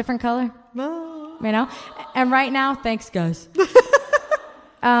Hannahs of a different color. No. You know? And right now, thanks, guys.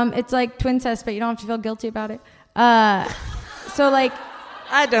 It's like twincest, but you don't have to feel guilty about it. So, like...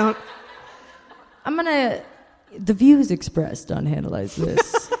 I don't. The views expressed on Hannah Lies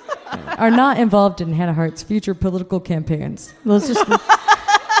This are not involved in Hannah Hart's future political campaigns. Let's just...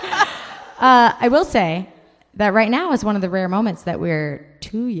 I will say that right now is one of the rare moments that we're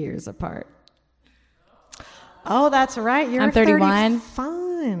 2 years apart. Oh, that's right. You're I'm 31.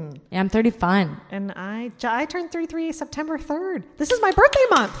 35. Yeah, I'm 35. And I turned 33 September 3rd. This is my birthday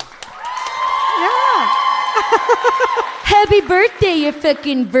month. Yeah. Happy birthday, you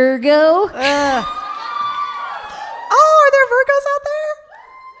fucking Virgo. Oh, are there Virgos out there?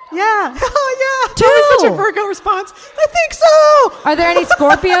 Yeah. Oh, yeah. Two. That was such a Virgo response. I think so. Are there any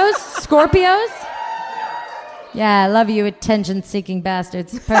Scorpios? Scorpios? Yeah, I love you, attention-seeking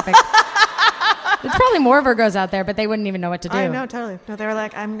bastards. Perfect. There's probably more Virgos out there, but they wouldn't even know what to do. I know, totally. No, they were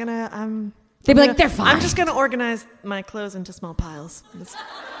like, They'd be like, they're fine. I'm just going to organize my clothes into small piles.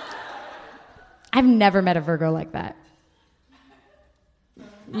 I've never met a Virgo like that.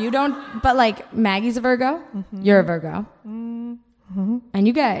 You don't, but like Maggie's a Virgo, you're a Virgo. And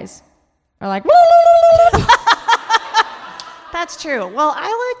you guys are like, That's true. Well,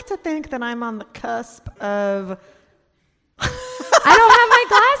 I like to think that I'm on the cusp of... I don't have my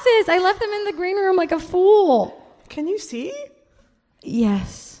glasses. I left them in the green room like a fool. Can you see?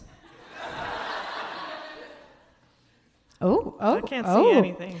 Yes. I can't see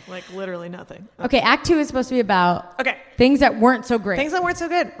anything. Like literally nothing. Okay, Act 2 is supposed to be about Okay. things that weren't so great. Things that weren't so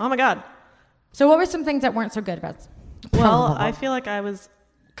good. Oh my God. So what were some things that weren't so good about? Well, I feel like I was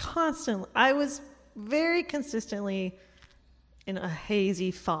very consistently in a hazy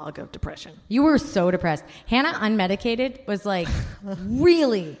fog of depression. You were so depressed. Hannah, unmedicated, was like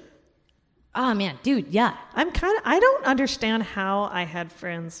really. Oh man, dude, yeah. I don't understand how I had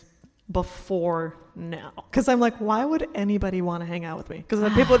friends before now. Because I'm like, why would anybody want to hang out with me? Because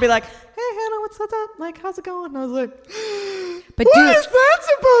people would be like, hey, Hannah, what's up? Like, how's it going? And I was like, but what dude, is that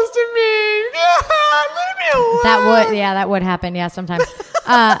supposed to mean? Leave me alone. That would happen. Yeah, sometimes.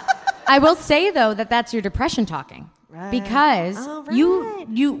 I will say though that's your depression talking. Right. Because right.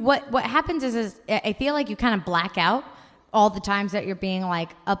 you what happens is I feel like you kind of black out all the times that you're being like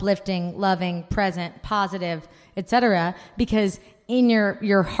uplifting, loving, present, positive, etc. Because in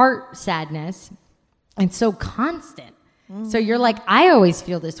your heart sadness, it's so constant. So you're like, I always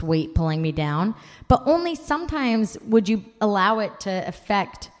feel this weight pulling me down, but only sometimes would you allow it to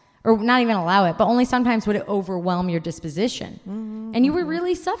affect, or not even allow it, but only sometimes would it overwhelm your disposition. And you were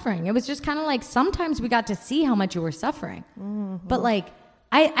really suffering. It was just kind of like sometimes we got to see how much you were suffering. But like,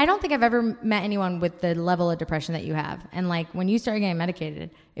 I don't think I've ever met anyone with the level of depression that you have. And like when you started getting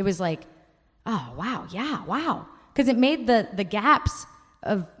medicated, it was like, oh, wow, yeah, wow. Because it made the gaps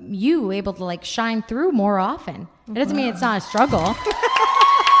of you able to like shine through more often. It doesn't mean it's not a struggle.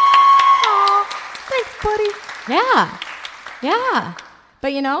 Thanks, buddy. Yeah. Yeah.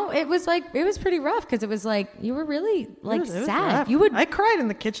 But you know, it was pretty rough because it was like you were really like sad. I cried in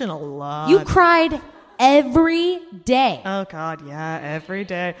the kitchen a lot. You cried every day. Oh God, yeah, every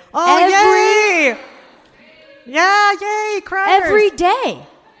day. Oh, yay! Yeah, yay, criers. Every day.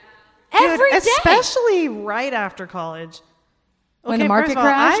 Every day. Especially right after college. When the market first of all,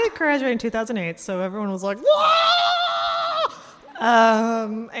 crashed? I graduated in 2008, so everyone was like, "Whoa!"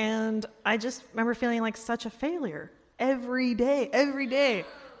 And I just remember feeling like such a failure every day.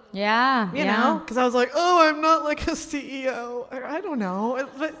 Yeah. You know? Because I was like, oh, I'm not like a CEO. I don't know.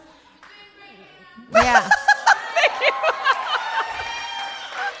 But Yeah. Thank you.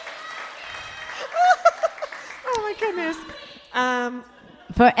 Oh my goodness.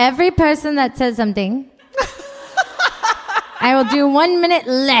 For every person that says something, I will do 1 minute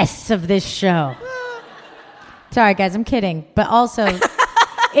less of this show. Sorry, guys, I'm kidding. But also,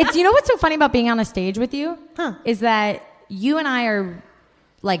 it's, you know what's so funny about being on a stage with you? Is that you and I are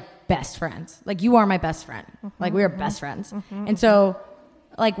like best friends. Like you are my best friend. Like we are best friends. And so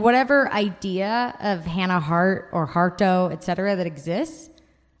like whatever idea of Hannah Hart or Harto, etc., that exists,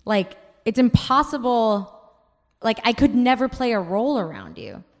 like it's impossible. Like I could never play a role around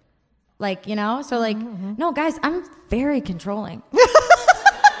you. Like, you know? So like, no, guys, I'm very controlling.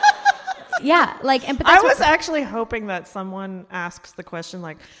 Yeah, like, but I was actually hoping that someone asks the question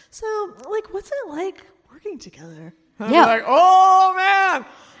like, so like, what's it like working together? And Yeah. I'm like, oh man.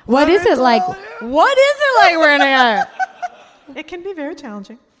 What is it like? What is it like working together? It can be very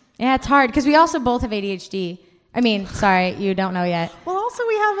challenging. Yeah, it's hard because we also both have ADHD. I mean, sorry, you don't know yet. Well, also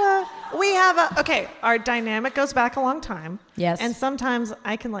okay, our dynamic goes back a long time. Yes. And sometimes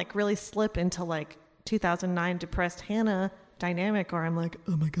I can like really slip into like 2009 depressed Hannah dynamic where I'm like,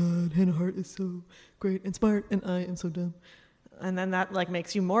 oh my God, Hannah Hart is so great and smart and I am so dumb. And then that like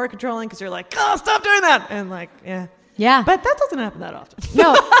makes you more controlling because you're like, oh, stop doing that. And like, yeah. Yeah. But that doesn't happen that often.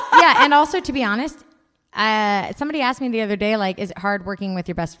 No, yeah, and also to be honest, somebody asked me the other day, like, is it hard working with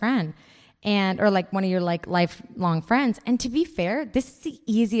your best friend? Or like one of your like lifelong friends. And to be fair, this is the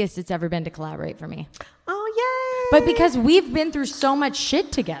easiest it's ever been to collaborate for me. Oh, yay. But because we've been through so much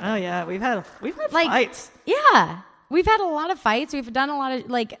shit together. Oh, yeah. We've had like, fights. Yeah. We've had a lot of fights. We've done a lot of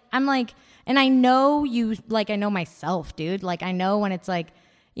like, I'm like, and I know you, like, I know myself, dude. Like, I know when it's like,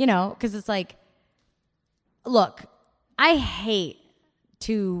 you know, because it's like, look, I hate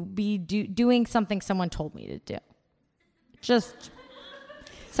to be doing something someone told me to do. Just,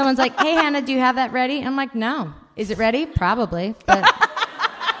 someone's like, hey, Hannah, do you have that ready? I'm like, no. Is it ready? Probably. But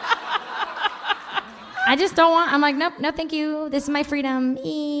I just don't want, I'm like, nope, no, thank you. This is my freedom,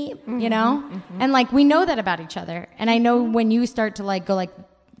 you know? And like, we know that about each other. And I know when you start to like go like,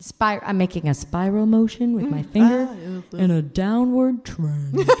 I'm making a spiral motion with my finger and a downward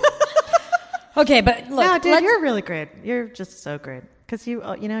trend. Okay, but look. No, dude, you're really great. You're just so great. Because you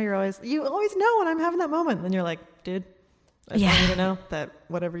always know when I'm having that moment. And you're like, dude, I just want you to know that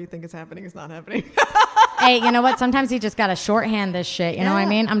whatever you think is happening is not happening. Hey, you know what? Sometimes you just got to shorthand this shit. You know what I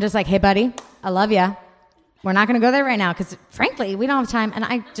mean? I'm just like, hey, buddy, I love ya. We're not going to go there right now because, frankly, we don't have time. And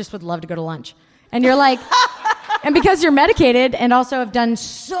I just would love to go to lunch. And you're like, and because you're medicated and also have done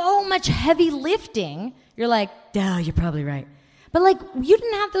so much heavy lifting, you're like, duh, you're probably right. But, like, you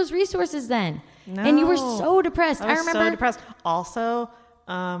didn't have those resources then. No. And you were so depressed. I remember. So depressed. Also,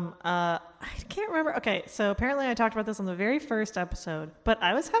 I can't remember. Okay, so apparently I talked about this on the very first episode, but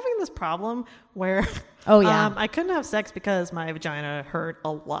I was having this problem where I couldn't have sex because my vagina hurt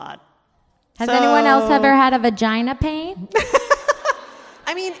a lot. Has anyone else ever had a vagina pain?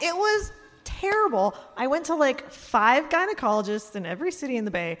 I mean, it was terrible. I went to like 5 gynecologists in every city in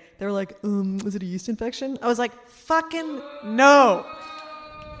the Bay. They were like, is it a yeast infection? I was like, fucking no.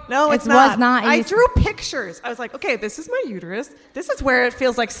 No, it's not. Was not. I drew pictures. I was like, okay, this is my uterus. This is where it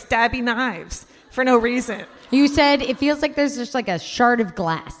feels like stabby knives for no reason. You said it feels like there's just like a shard of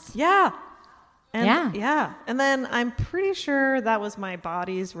glass. Yeah. And yeah. And then I'm pretty sure that was my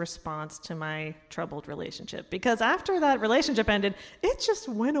body's response to my troubled relationship. Because after that relationship ended, it just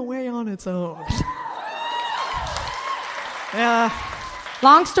went away on its own. Yeah.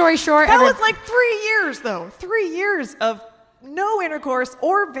 Long story short. That was like 3 years, though. 3 years of no intercourse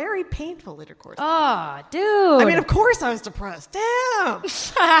or very painful intercourse. Oh, dude. I mean, of course I was depressed. Damn.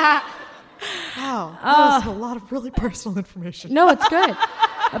 Wow. That was a lot of really personal information. No, it's good.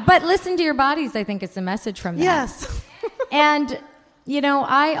 But listen to your bodies, I think it's a message from that. Yes. And,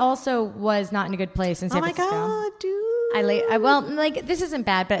 I also was not in a good place in San Francisco. Oh my God, dude. This isn't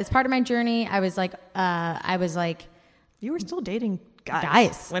bad, but as part of my journey, I was like, you were still dating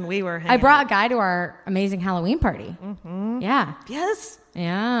guys when we were hanging I brought out. a guy to our amazing Halloween party. Mm-hmm. Yeah. Yes.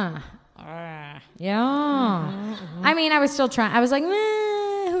 Yeah. Yeah. Mm-hmm. I mean, I was still trying. I was like,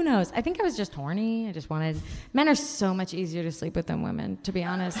 who knows? I think I was just horny. I just wanted... Men are so much easier to sleep with than women, to be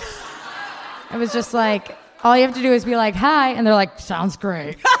honest. It was just like, all you have to do is be like, hi, and they're like, sounds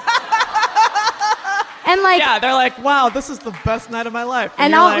great. And like... Yeah, they're like, wow, this is the best night of my life.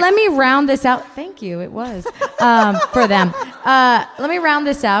 And let me round this out. Thank you, it was. For them. Let me round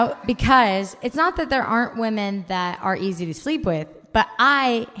this out because it's not that there aren't women that are easy to sleep with, but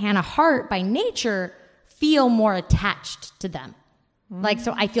I, Hannah Hart, by nature, feel more attached to them. Like,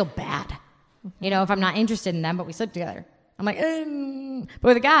 so I feel bad, if I'm not interested in them, but we sleep together. I'm like, but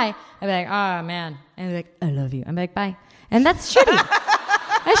with a guy, I'd be like, oh man. And they're like, I love you. I'm like, bye. And that's shitty.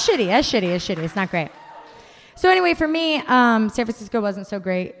 That's shitty. It's not great. So anyway, for me, San Francisco wasn't so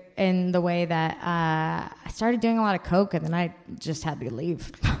great in the way that I started doing a lot of coke and then I just had to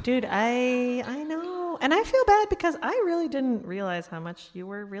leave. Dude, I know. And I feel bad because I really didn't realize how much you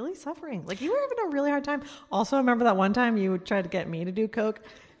were really suffering. Like, you were having a really hard time. Also, remember that one time you tried to get me to do coke?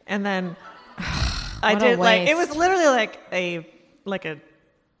 And then I did, like, it was literally like a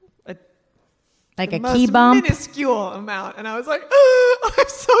key bump. Minuscule amount. And I was like, oh, I'm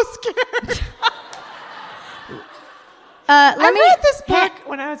so scared. I read this book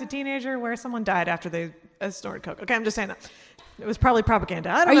when I was a teenager where someone died after they snorted coke. Okay, I'm just saying that. It was probably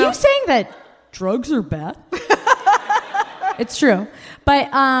propaganda. I don't know. Are you saying that drugs are bad? It's true. But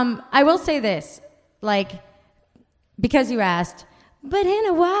I will say this. Like, because you asked, but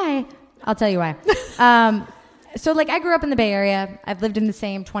Hannah, why? I'll tell you why. So, like, I grew up in the Bay Area. I've lived in the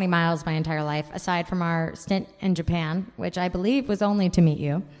same 20 miles my entire life, aside from our stint in Japan, which I believe was only to meet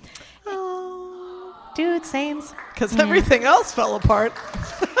you. Dude, same. Because everything else fell apart.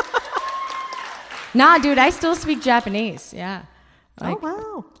 Nah, dude, I still speak Japanese. Yeah. Like,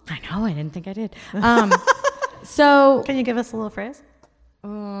 oh, wow. I know. I didn't think I did. So. Can you give us a little phrase?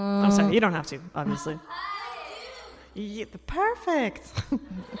 I'm sorry. You don't have to, obviously. Yeah, perfect.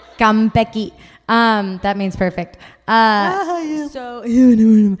 Gambeki. That means perfect.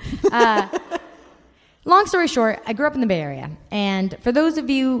 Long story short, I grew up in the Bay Area. And for those of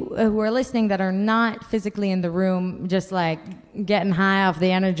you who are listening that are not physically in the room, just like getting high off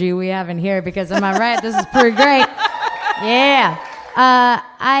the energy we have in here, because am I right? This is pretty great. Yeah.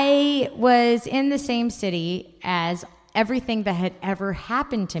 I was in the same city as everything that had ever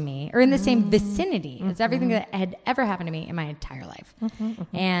happened to me, or in the same vicinity as everything that had ever happened to me in my entire life.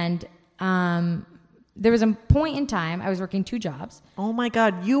 And there was a point in time I was working 2 jobs. Oh my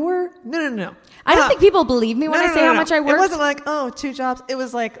God, you were? No. I don't think people believe me when I say how much I worked. It wasn't like, 2 jobs. It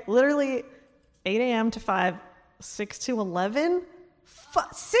was like literally 8 a.m. to 5, 6 to 11,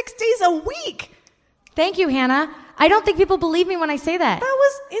 6 days a week. Thank you, Hannah. I don't think people believe me when I say that. That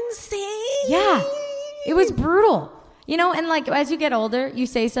was insane. Yeah, it was brutal. And like as you get older, you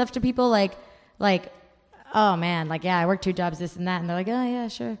say stuff to people like oh man, like, yeah, I work 2 jobs, this and that. And they're like, oh yeah,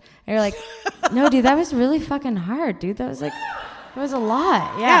 sure. And you're like, no, dude, that was really fucking hard, dude. That was like, it was a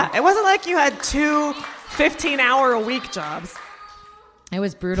lot. Yeah. It wasn't like you had 2 15-hour-a-week jobs. It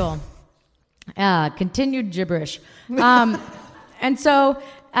was brutal. Continued gibberish. And so, so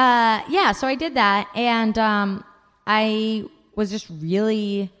I did that. And I was just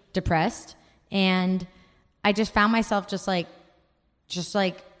really depressed. And I just found myself just like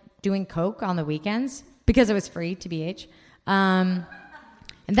doing coke on the weekends because it was free, TBH. And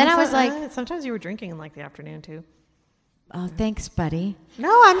then I was like... sometimes you were drinking in like the afternoon too. Oh, thanks, buddy.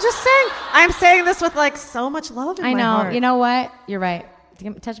 No, I'm just saying. I'm saying this with like so much love in my heart. I know. You know what? You're right.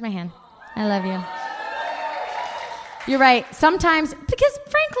 Touch my hand. I love you. You're right. Sometimes, because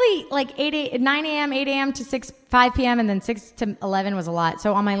frankly, like 9 a.m., 8 a.m. to 5 p.m. and then 6 to 11 was a lot.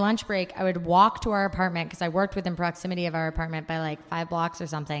 So on my lunch break, I would walk to our apartment because I worked within proximity of our apartment by like 5 blocks or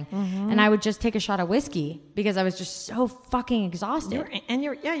something. Mm-hmm. And I would just take a shot of whiskey because I was just so fucking exhausted.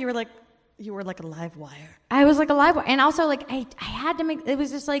 You were like a live wire. I was like a live wire. And also like I had to make, it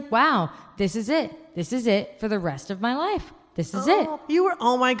was just like, wow, this is it. This is it for the rest of my life. This is it.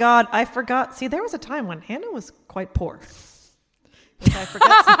 Oh my God, I forgot. See, there was a time when Hannah was quite poor. Which I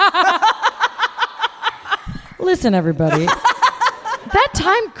forgot. Listen, everybody. That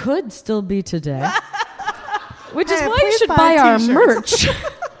time could still be today. Which is why you should buy our merch.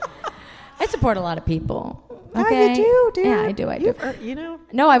 I support a lot of people. Okay. Yeah, you do, dude. Yeah, I do. You know?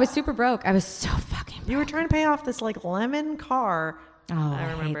 No, I was super broke. I was so fucking broke. You were trying to pay off this like lemon car. Oh,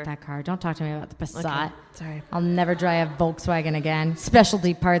 I hate that car. Don't talk to me about the Passat. Okay. Sorry. I'll never drive a Volkswagen again.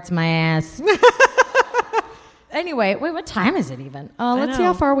 Specialty parts, my ass. Anyway, wait, what time is it even? Let's see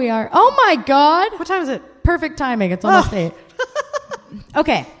how far we are. Oh my God. What time is it? Perfect timing. It's almost 8.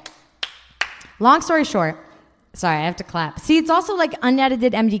 Okay. Long story short. Sorry, I have to clap. See, it's also like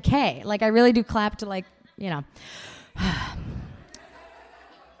unedited MDK. Like I really do clap to like, you know.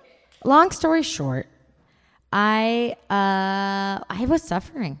 Long story short, I was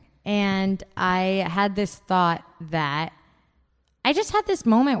suffering, and I had this thought that I just had this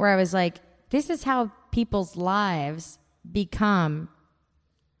moment where I was like, this is how people's lives become.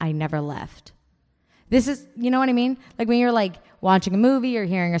 I never left. This is, you know what I mean? Like when you're like watching a movie or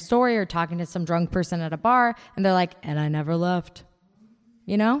hearing a story or talking to some drunk person at a bar and they're like, and I never left,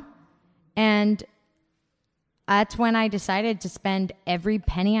 you know? And that's when I decided to spend every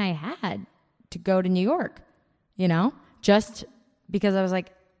penny I had to go to New York, you know, just because I was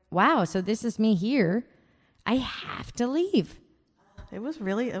like, wow, so this is me here. I have to leave. It was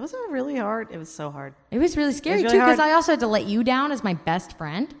so hard. It was really scary too, because I also had to let you down as my best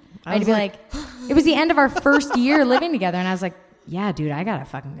friend. I had to be like, it was the end of our first year living together. And I was like, yeah, dude, I got to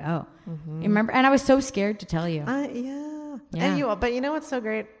fucking go. Mm-hmm. You remember? And I was so scared to tell you. Yeah. But you know what's so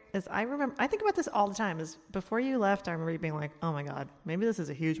great is I think about this all the time is before you left, I remember you being like, oh my God, maybe this is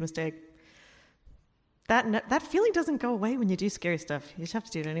a huge mistake. That feeling doesn't go away when you do scary stuff. You just have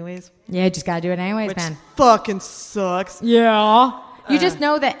to do it anyways. Yeah, you just got to do it anyways, man. Fucking sucks. Yeah. You just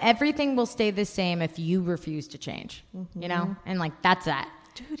know that everything will stay the same if you refuse to change, you know? And like, that's that.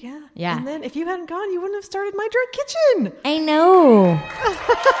 Dude, yeah. Yeah. And then if you hadn't gone, you wouldn't have started My Drunk Kitchen. I know.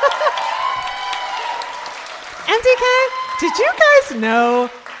 MDK, did you guys know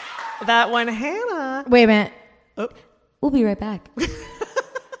that when Hannah... Wait a minute. Oh. We'll be right back.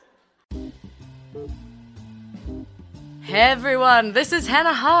 Hey everyone, this is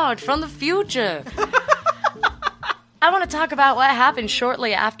Hannah Hart from the future. I want to talk about what happened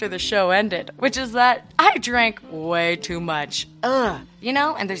shortly after the show ended, which is that I drank way too much. You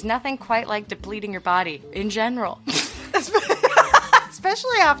know, and there's nothing quite like depleting your body in general.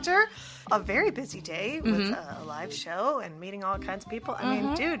 Especially after a very busy day with a live show and meeting all kinds of people. I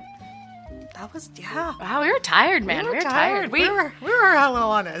mean, dude, that was, Wow, we were tired, man. We were tired. We were a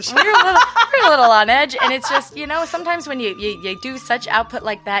little on edge. We were a little on edge, and it's just, you know, sometimes when you do such output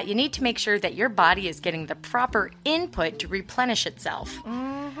like that, you need to make sure that your body is getting the proper input to replenish itself.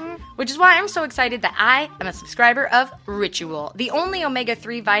 Mm-hmm. Which is why I'm so excited that I am a subscriber of Ritual, the only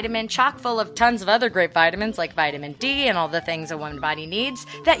omega-3 vitamin chock full of tons of other great vitamins like vitamin D and all the things a woman's body needs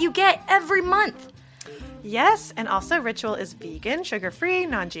that you get every month. Yes, and also Ritual is vegan, sugar-free,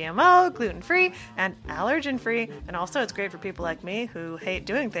 non-GMO, gluten-free, and allergen-free. And also it's great for people like me who hate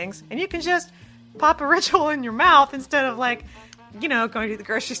doing things. And you can just pop a Ritual in your mouth instead of like going to the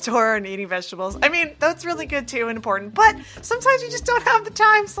grocery store and eating vegetables. I mean, that's really good too and important. But sometimes you just don't have the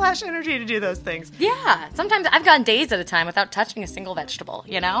time / energy to do those things. Yeah, sometimes I've gone days at a time without touching a single vegetable,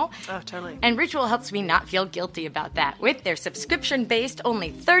 Oh, totally. And Ritual helps me not feel guilty about that with their subscription-based,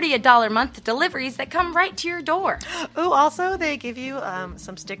 only $30 a month deliveries that come right to your door. Oh, also, they give you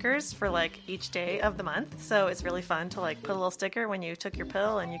some stickers for, each day of the month. So it's really fun to, put a little sticker when you took your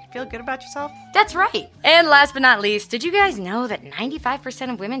pill and you can feel good about yourself. That's right. And last but not least, did you guys know that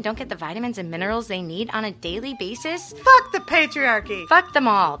 95% of women don't get the vitamins and minerals they need on a daily basis? Fuck the patriarchy. Fuck them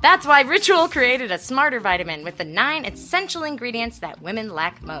all. That's why Ritual created a smarter vitamin with the 9 essential ingredients that women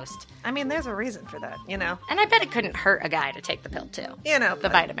lack most. I mean, there's a reason for that, And I bet it couldn't hurt a guy to take the pill, too. The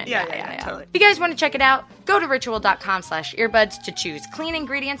vitamin. Yeah, totally. If you guys want to check it out, go to ritual.com/earbuds to choose clean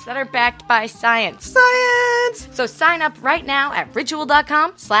ingredients that are backed by science. Science! So sign up right now at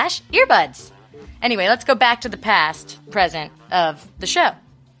ritual.com/earbuds. Anyway, let's go back to the past, present of the show.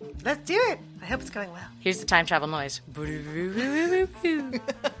 Let's do it. I hope it's going well. Here's the time travel noise.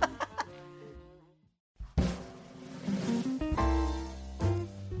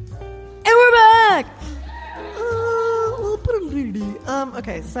 And we're back!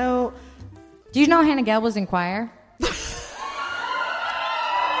 Okay, so... Do you know Hannah Gale was in choir?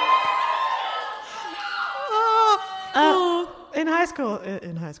 In high school.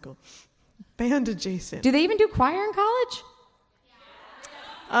 Band adjacent. Do they even do choir in college?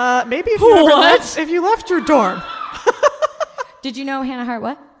 Maybe if you left your dorm. Did you know Hannah Hart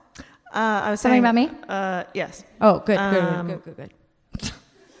what? I was Something saying, about me? Yes. Oh, good.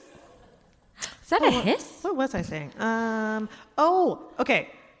 Is that a hiss? What was I saying? Okay.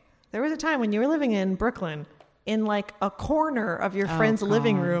 There was a time when you were living in Brooklyn in a corner of your friend's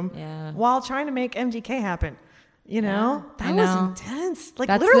living room while trying to make MGK happen. That was intense.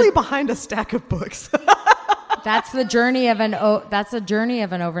 Literally behind a stack of books. That's the journey of an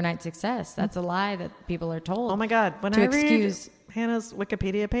overnight success. That's a lie that people are told. Oh my God. When I read Hannah's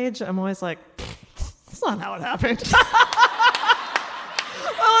Wikipedia page, I'm always like, that's not how it happened.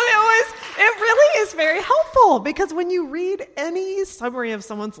 It really is very helpful because when you read any summary of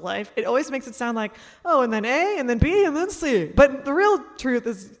someone's life, it always makes it sound like, oh, and then A, and then B, and then C. But the real truth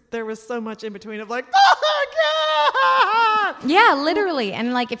is there was so much in between of oh, God! Yeah, literally.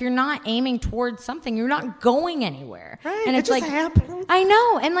 And if you're not aiming towards something, you're not going anywhere. Right, and it just happened. I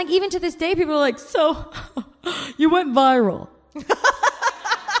know. And even to this day, people are like, so you went viral.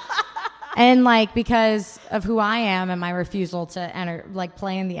 And because of who I am and my refusal to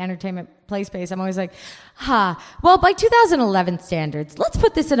play in the entertainment play space, I'm always like, well, by 2011 standards, let's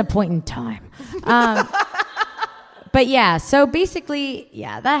put this in a point in time. But yeah, so basically,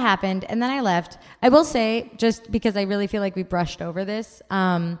 that happened. And then I left. I will say, just because I really feel like we brushed over this,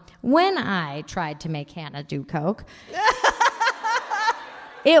 when I tried to make Hannah do coke,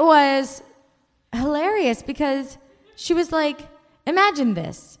 it was hilarious because she was like, imagine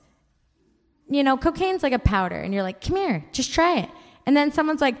this. Cocaine's like a powder, and you're like, come here, just try it. And then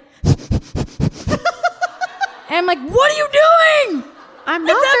someone's like, and I'm like, what are you doing? I'm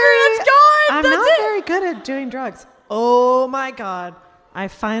not very good at doing drugs. Oh my God.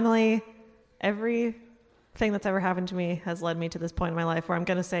 Everything that's ever happened to me has led me to this point in my life where I'm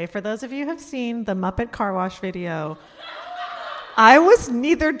going to say, for those of you who have seen the Muppet Car Wash video, I was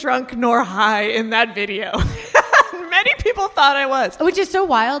neither drunk nor high in that video. Many people thought I was. Which is so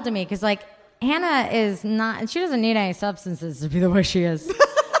wild to me because, Hannah is not, she doesn't need any substances to be the way she is.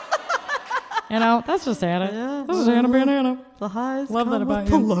 That's just Hannah. Yeah, this is Hannah being Hannah. The highs love that about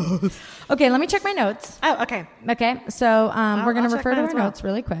the you. lows. Okay, let me check my notes. Oh, okay. Okay, so we're going to refer to our mine as well. notes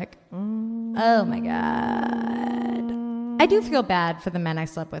really quick. Oh my God. I do feel bad for the men I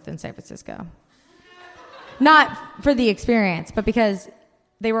slept with in San Francisco. Not for the experience, but because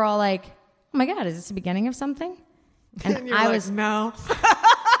they were all like, oh my God, is this the beginning of something? And I was no.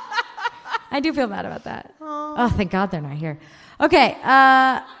 I do feel bad about that. Aww. Oh, thank God they're not here. Okay,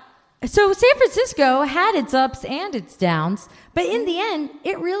 so San Francisco had its ups and its downs, but in the end,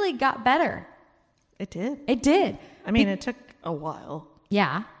 it really got better. It did. It did. I mean, it took a while.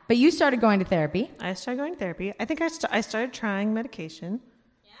 Yeah, but you started going to therapy. I started going to therapy. I think I started trying medication,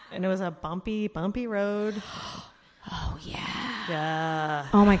 and it was a bumpy road. Oh, yeah. Yeah.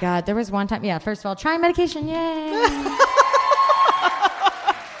 Oh, my God. There was one time. Yeah, first of all, trying medication. Yay.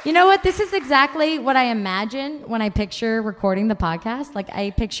 You know what? This is exactly what I imagine when I picture recording the podcast.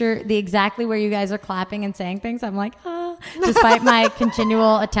 I picture exactly where you guys are clapping and saying things. I'm like, despite my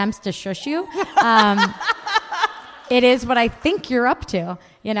continual attempts to shush you. It is what I think you're up to,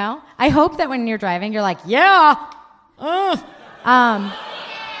 I hope that when you're driving, you're like, yeah.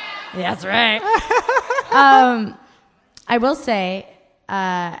 That's right. I will say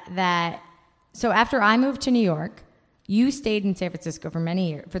that, so after I moved to New York, you stayed in San Francisco for many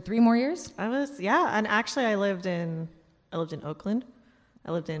years, for 3 more years? And actually I lived in Oakland,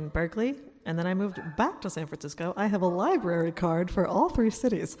 I lived in Berkeley, and then I moved back to San Francisco. I have a library card for all 3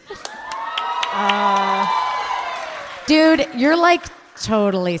 cities. Dude, you're like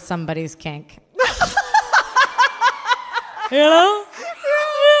totally somebody's kink. You know?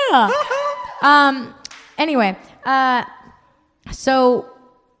 Yeah. Anyway, so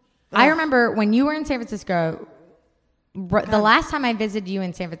I remember when you were in San Francisco, the last time I visited you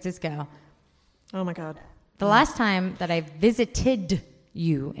in San Francisco. Oh my God. The last time that I visited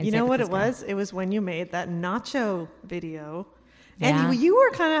you in San Francisco. You know what it was? It was when you made that nacho video. Yeah. And you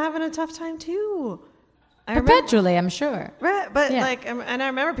were kind of having a tough time too. Perpetually, I'm sure. Right, but like, and I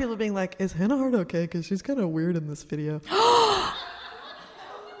remember people being like, "Is Hannah Hart okay? Because she's kind of weird in this video."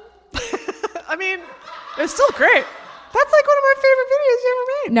 I mean, it's still great. That's like one of my favorite videos you ever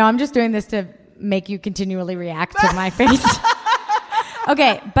made. No, I'm just doing this to make you continually react to my face.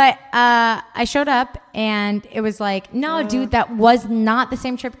 Okay, but I showed up and it was like, no, dude, that was not the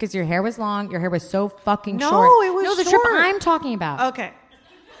same trip because your hair was long. Your hair was so fucking short. No, it was short. No, the trip I'm talking about. Okay.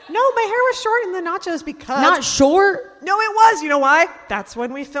 No, my hair was short in the nachos because... Not short? No, it was. You know why? That's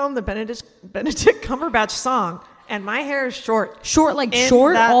when we filmed the Benedict Cumberbatch song. And my hair is short. Short, like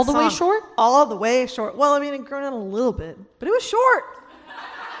short? All the way short? All the way short. Well, I mean, it grown out a little bit. But it was short.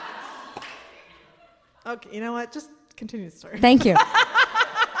 Okay, you know what? Just continue the story. Thank you.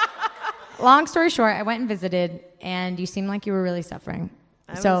 Long story short, I went and visited, and you seemed like you were really suffering.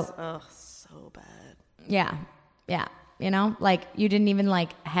 So bad. Yeah. You know, like you didn't even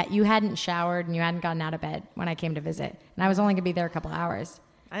like, you hadn't showered and you hadn't gotten out of bed when I came to visit. And I was only going to be there a couple hours.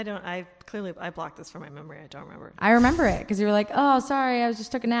 I blocked this from my memory. I don't remember. I remember it because you were like, oh, sorry, I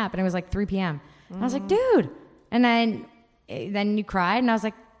just took a nap. And it was like 3 p.m. And I was like, dude. And then you cried and I was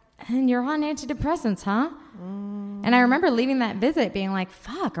like, and you're on antidepressants, huh? And I remember leaving that visit being like,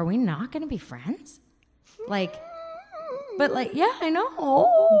 fuck, are we not going to be friends? Like, but like, yeah, I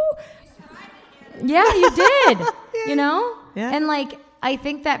know. Yeah, you did. You know? Yeah. And like, I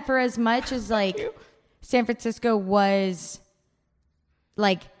think that for as much as like San Francisco was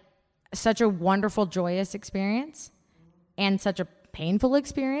like such a wonderful, joyous experience and such a painful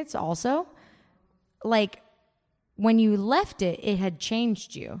experience also, like when you left it, it had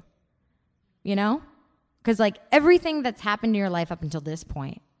changed you, you know? Because like everything that's happened in your life up until this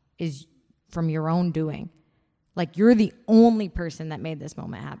point is from your own doing. Like you're the only person that made this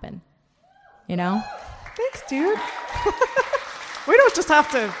moment happen. You know? Thanks, dude. We don't just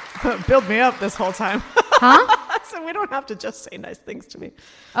have to build me up this whole time. Huh? So we don't have to just say nice things to me.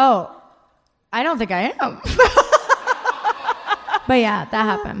 Oh, I don't think I am. But yeah, that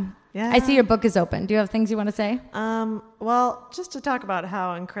happened. Yeah. I see your book is open. Do you have things you want to say? Well, just to talk about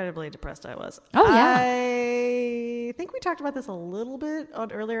how incredibly depressed I was. Oh, yeah. I think we talked about this a little bit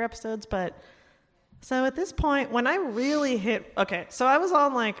on earlier episodes, but so at this point, when I really hit, so I was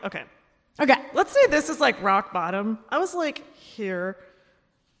on like, okay, let's say this is like rock bottom. I was like here,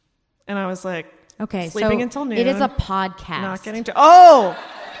 and I was like, sleeping until noon. It is a podcast. Not getting to,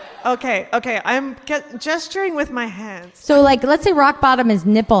 okay. I'm gesturing with my hands. So like, let's say rock bottom is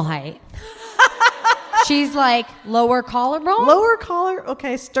nipple height. She's like lower collarbone? Lower collar,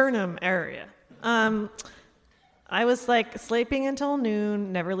 sternum area. I was like sleeping until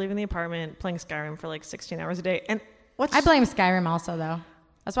noon, never leaving the apartment, playing Skyrim for like 16 hours a day. And I blame Skyrim also though.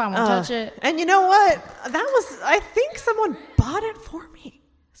 That's why I won't touch it. And you know what? I think someone bought it for me.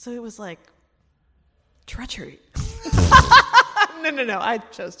 So it was like treachery. No. I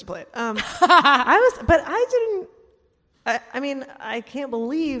chose to play it. I can't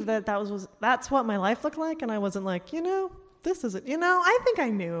believe that's what my life looked like. And I wasn't like, this is it. I think I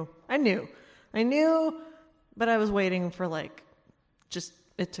knew, but I was waiting for like, just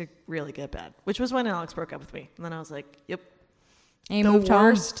it to really get bad, which was when Alex broke up with me. And then I was like, yep. And the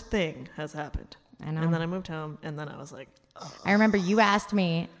worst thing has happened. I know. And then I moved home, and then I was like, oh. I remember you asked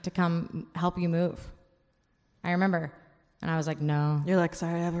me to come help you move. I remember. And I was like, no. You're like,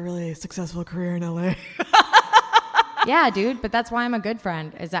 sorry, I have a really successful career in LA. Yeah, dude. But that's why I'm a good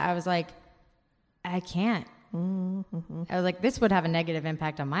friend, is that I was like, I can't. Mm-hmm. I was like, this would have a negative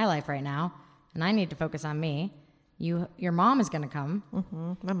impact on my life right now, and I need to focus on me. Your mom is going to come.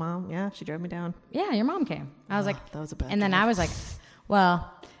 Mm-hmm. My mom, yeah, she drove me down. Yeah, your mom came. I was like, that was a bad And then drive. I was like,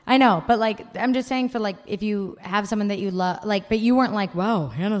 well, I know, but like, I'm just saying for like, if you have someone that you love, like, but you weren't like, wow,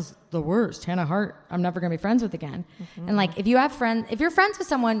 Hannah's the worst. Hannah Hart, I'm never going to be friends with again. Mm-hmm. And like, if you're friends with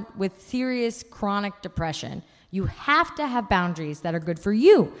someone with serious chronic depression, you have to have boundaries that are good for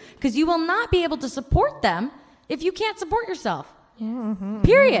you, because you will not be able to support them if you can't support yourself.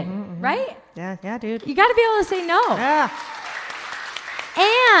 Period. Right? Yeah, dude. You got to be able to say no. Yeah.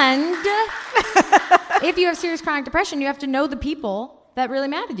 And if you have serious chronic depression, you have to know the people that really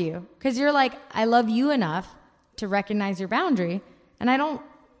matter to you. Because you're like, I love you enough to recognize your boundary. And I'm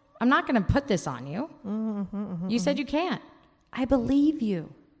not going to put this on you. You said you can't. I believe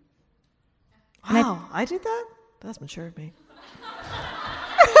you. Wow, I did that? That's mature of me.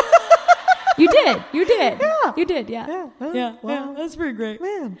 You did. Yeah. You did, yeah. Well, that's pretty great.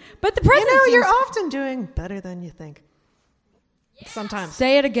 man. But the present You're seems- often doing better than you think. Sometimes.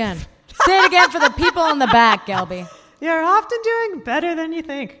 Say it again. Say it again for the people in the back, Gelby. You're often doing better than you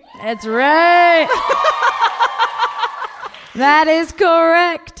think. That's right. That is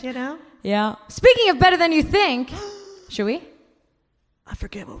correct. You know? Yeah. Speaking of better than you think, should we? I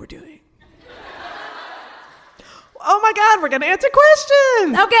forget what we're doing. Oh my God, we're going to answer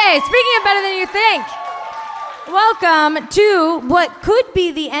questions. Okay, speaking of better than you think, welcome to what could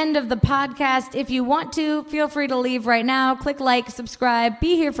be the end of the podcast. If you want to, feel free to leave right now. Click like, subscribe,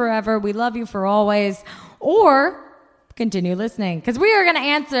 be here forever. We love you for always. Or continue listening, because we are going to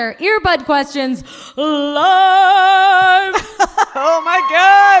answer earbud questions live. Oh my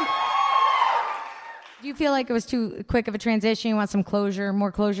God. Do you feel like it was too quick of a transition? You want some closure,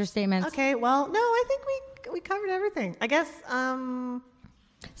 more closure statements? Okay, well, no, I think we covered everything. I guess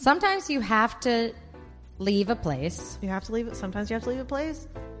Sometimes you have to leave a place. you have to leave it. Sometimes you have to leave a place.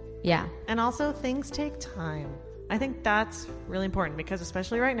 Yeah. And also, things take time. I think that's really important because,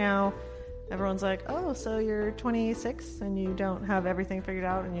 especially right now, everyone's like, "Oh, so you're 26 and you don't have everything figured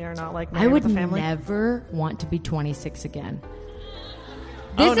out, and you're not like I married would with a family." never want to be 26 again.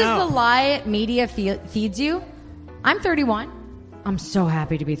 Oh, This no. is the lie media feeds you. I'm 31. I'm so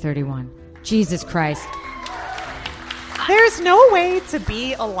happy to be 31. Jesus Christ. There's no way to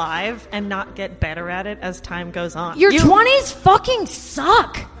be alive and not get better at it as time goes on. Your 20s fucking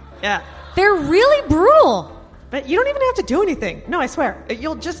suck. Yeah. They're really brutal. But you don't even have to do anything. No, I swear.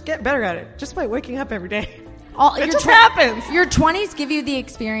 You'll just get better at it just by waking up every day. It Your just happens. Your 20s give you the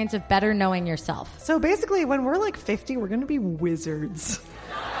experience of better knowing yourself. So basically, when we're like 50, we're going to be wizards.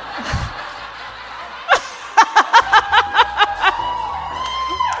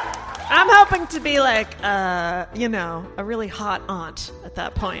 I'm hoping to be like, a really hot aunt at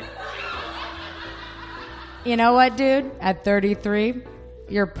that point. You know what, dude? At 33,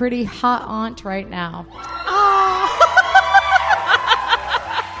 you're a pretty hot aunt right now.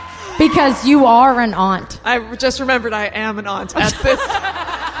 Because you are an aunt. I just remembered I am an aunt at this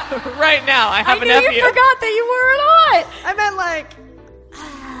right now. I have I a knew nephew. you forgot that you were an aunt. I meant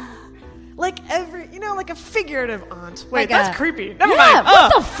like every, like a figurative aunt. Wait, Like that's a- creepy. Never Yeah, mind.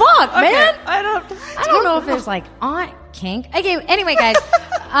 what the fuck, Okay. man? I don't know if there's like aunt kink. Okay, anyway, guys.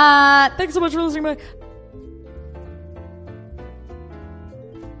 Thanks so much for listening.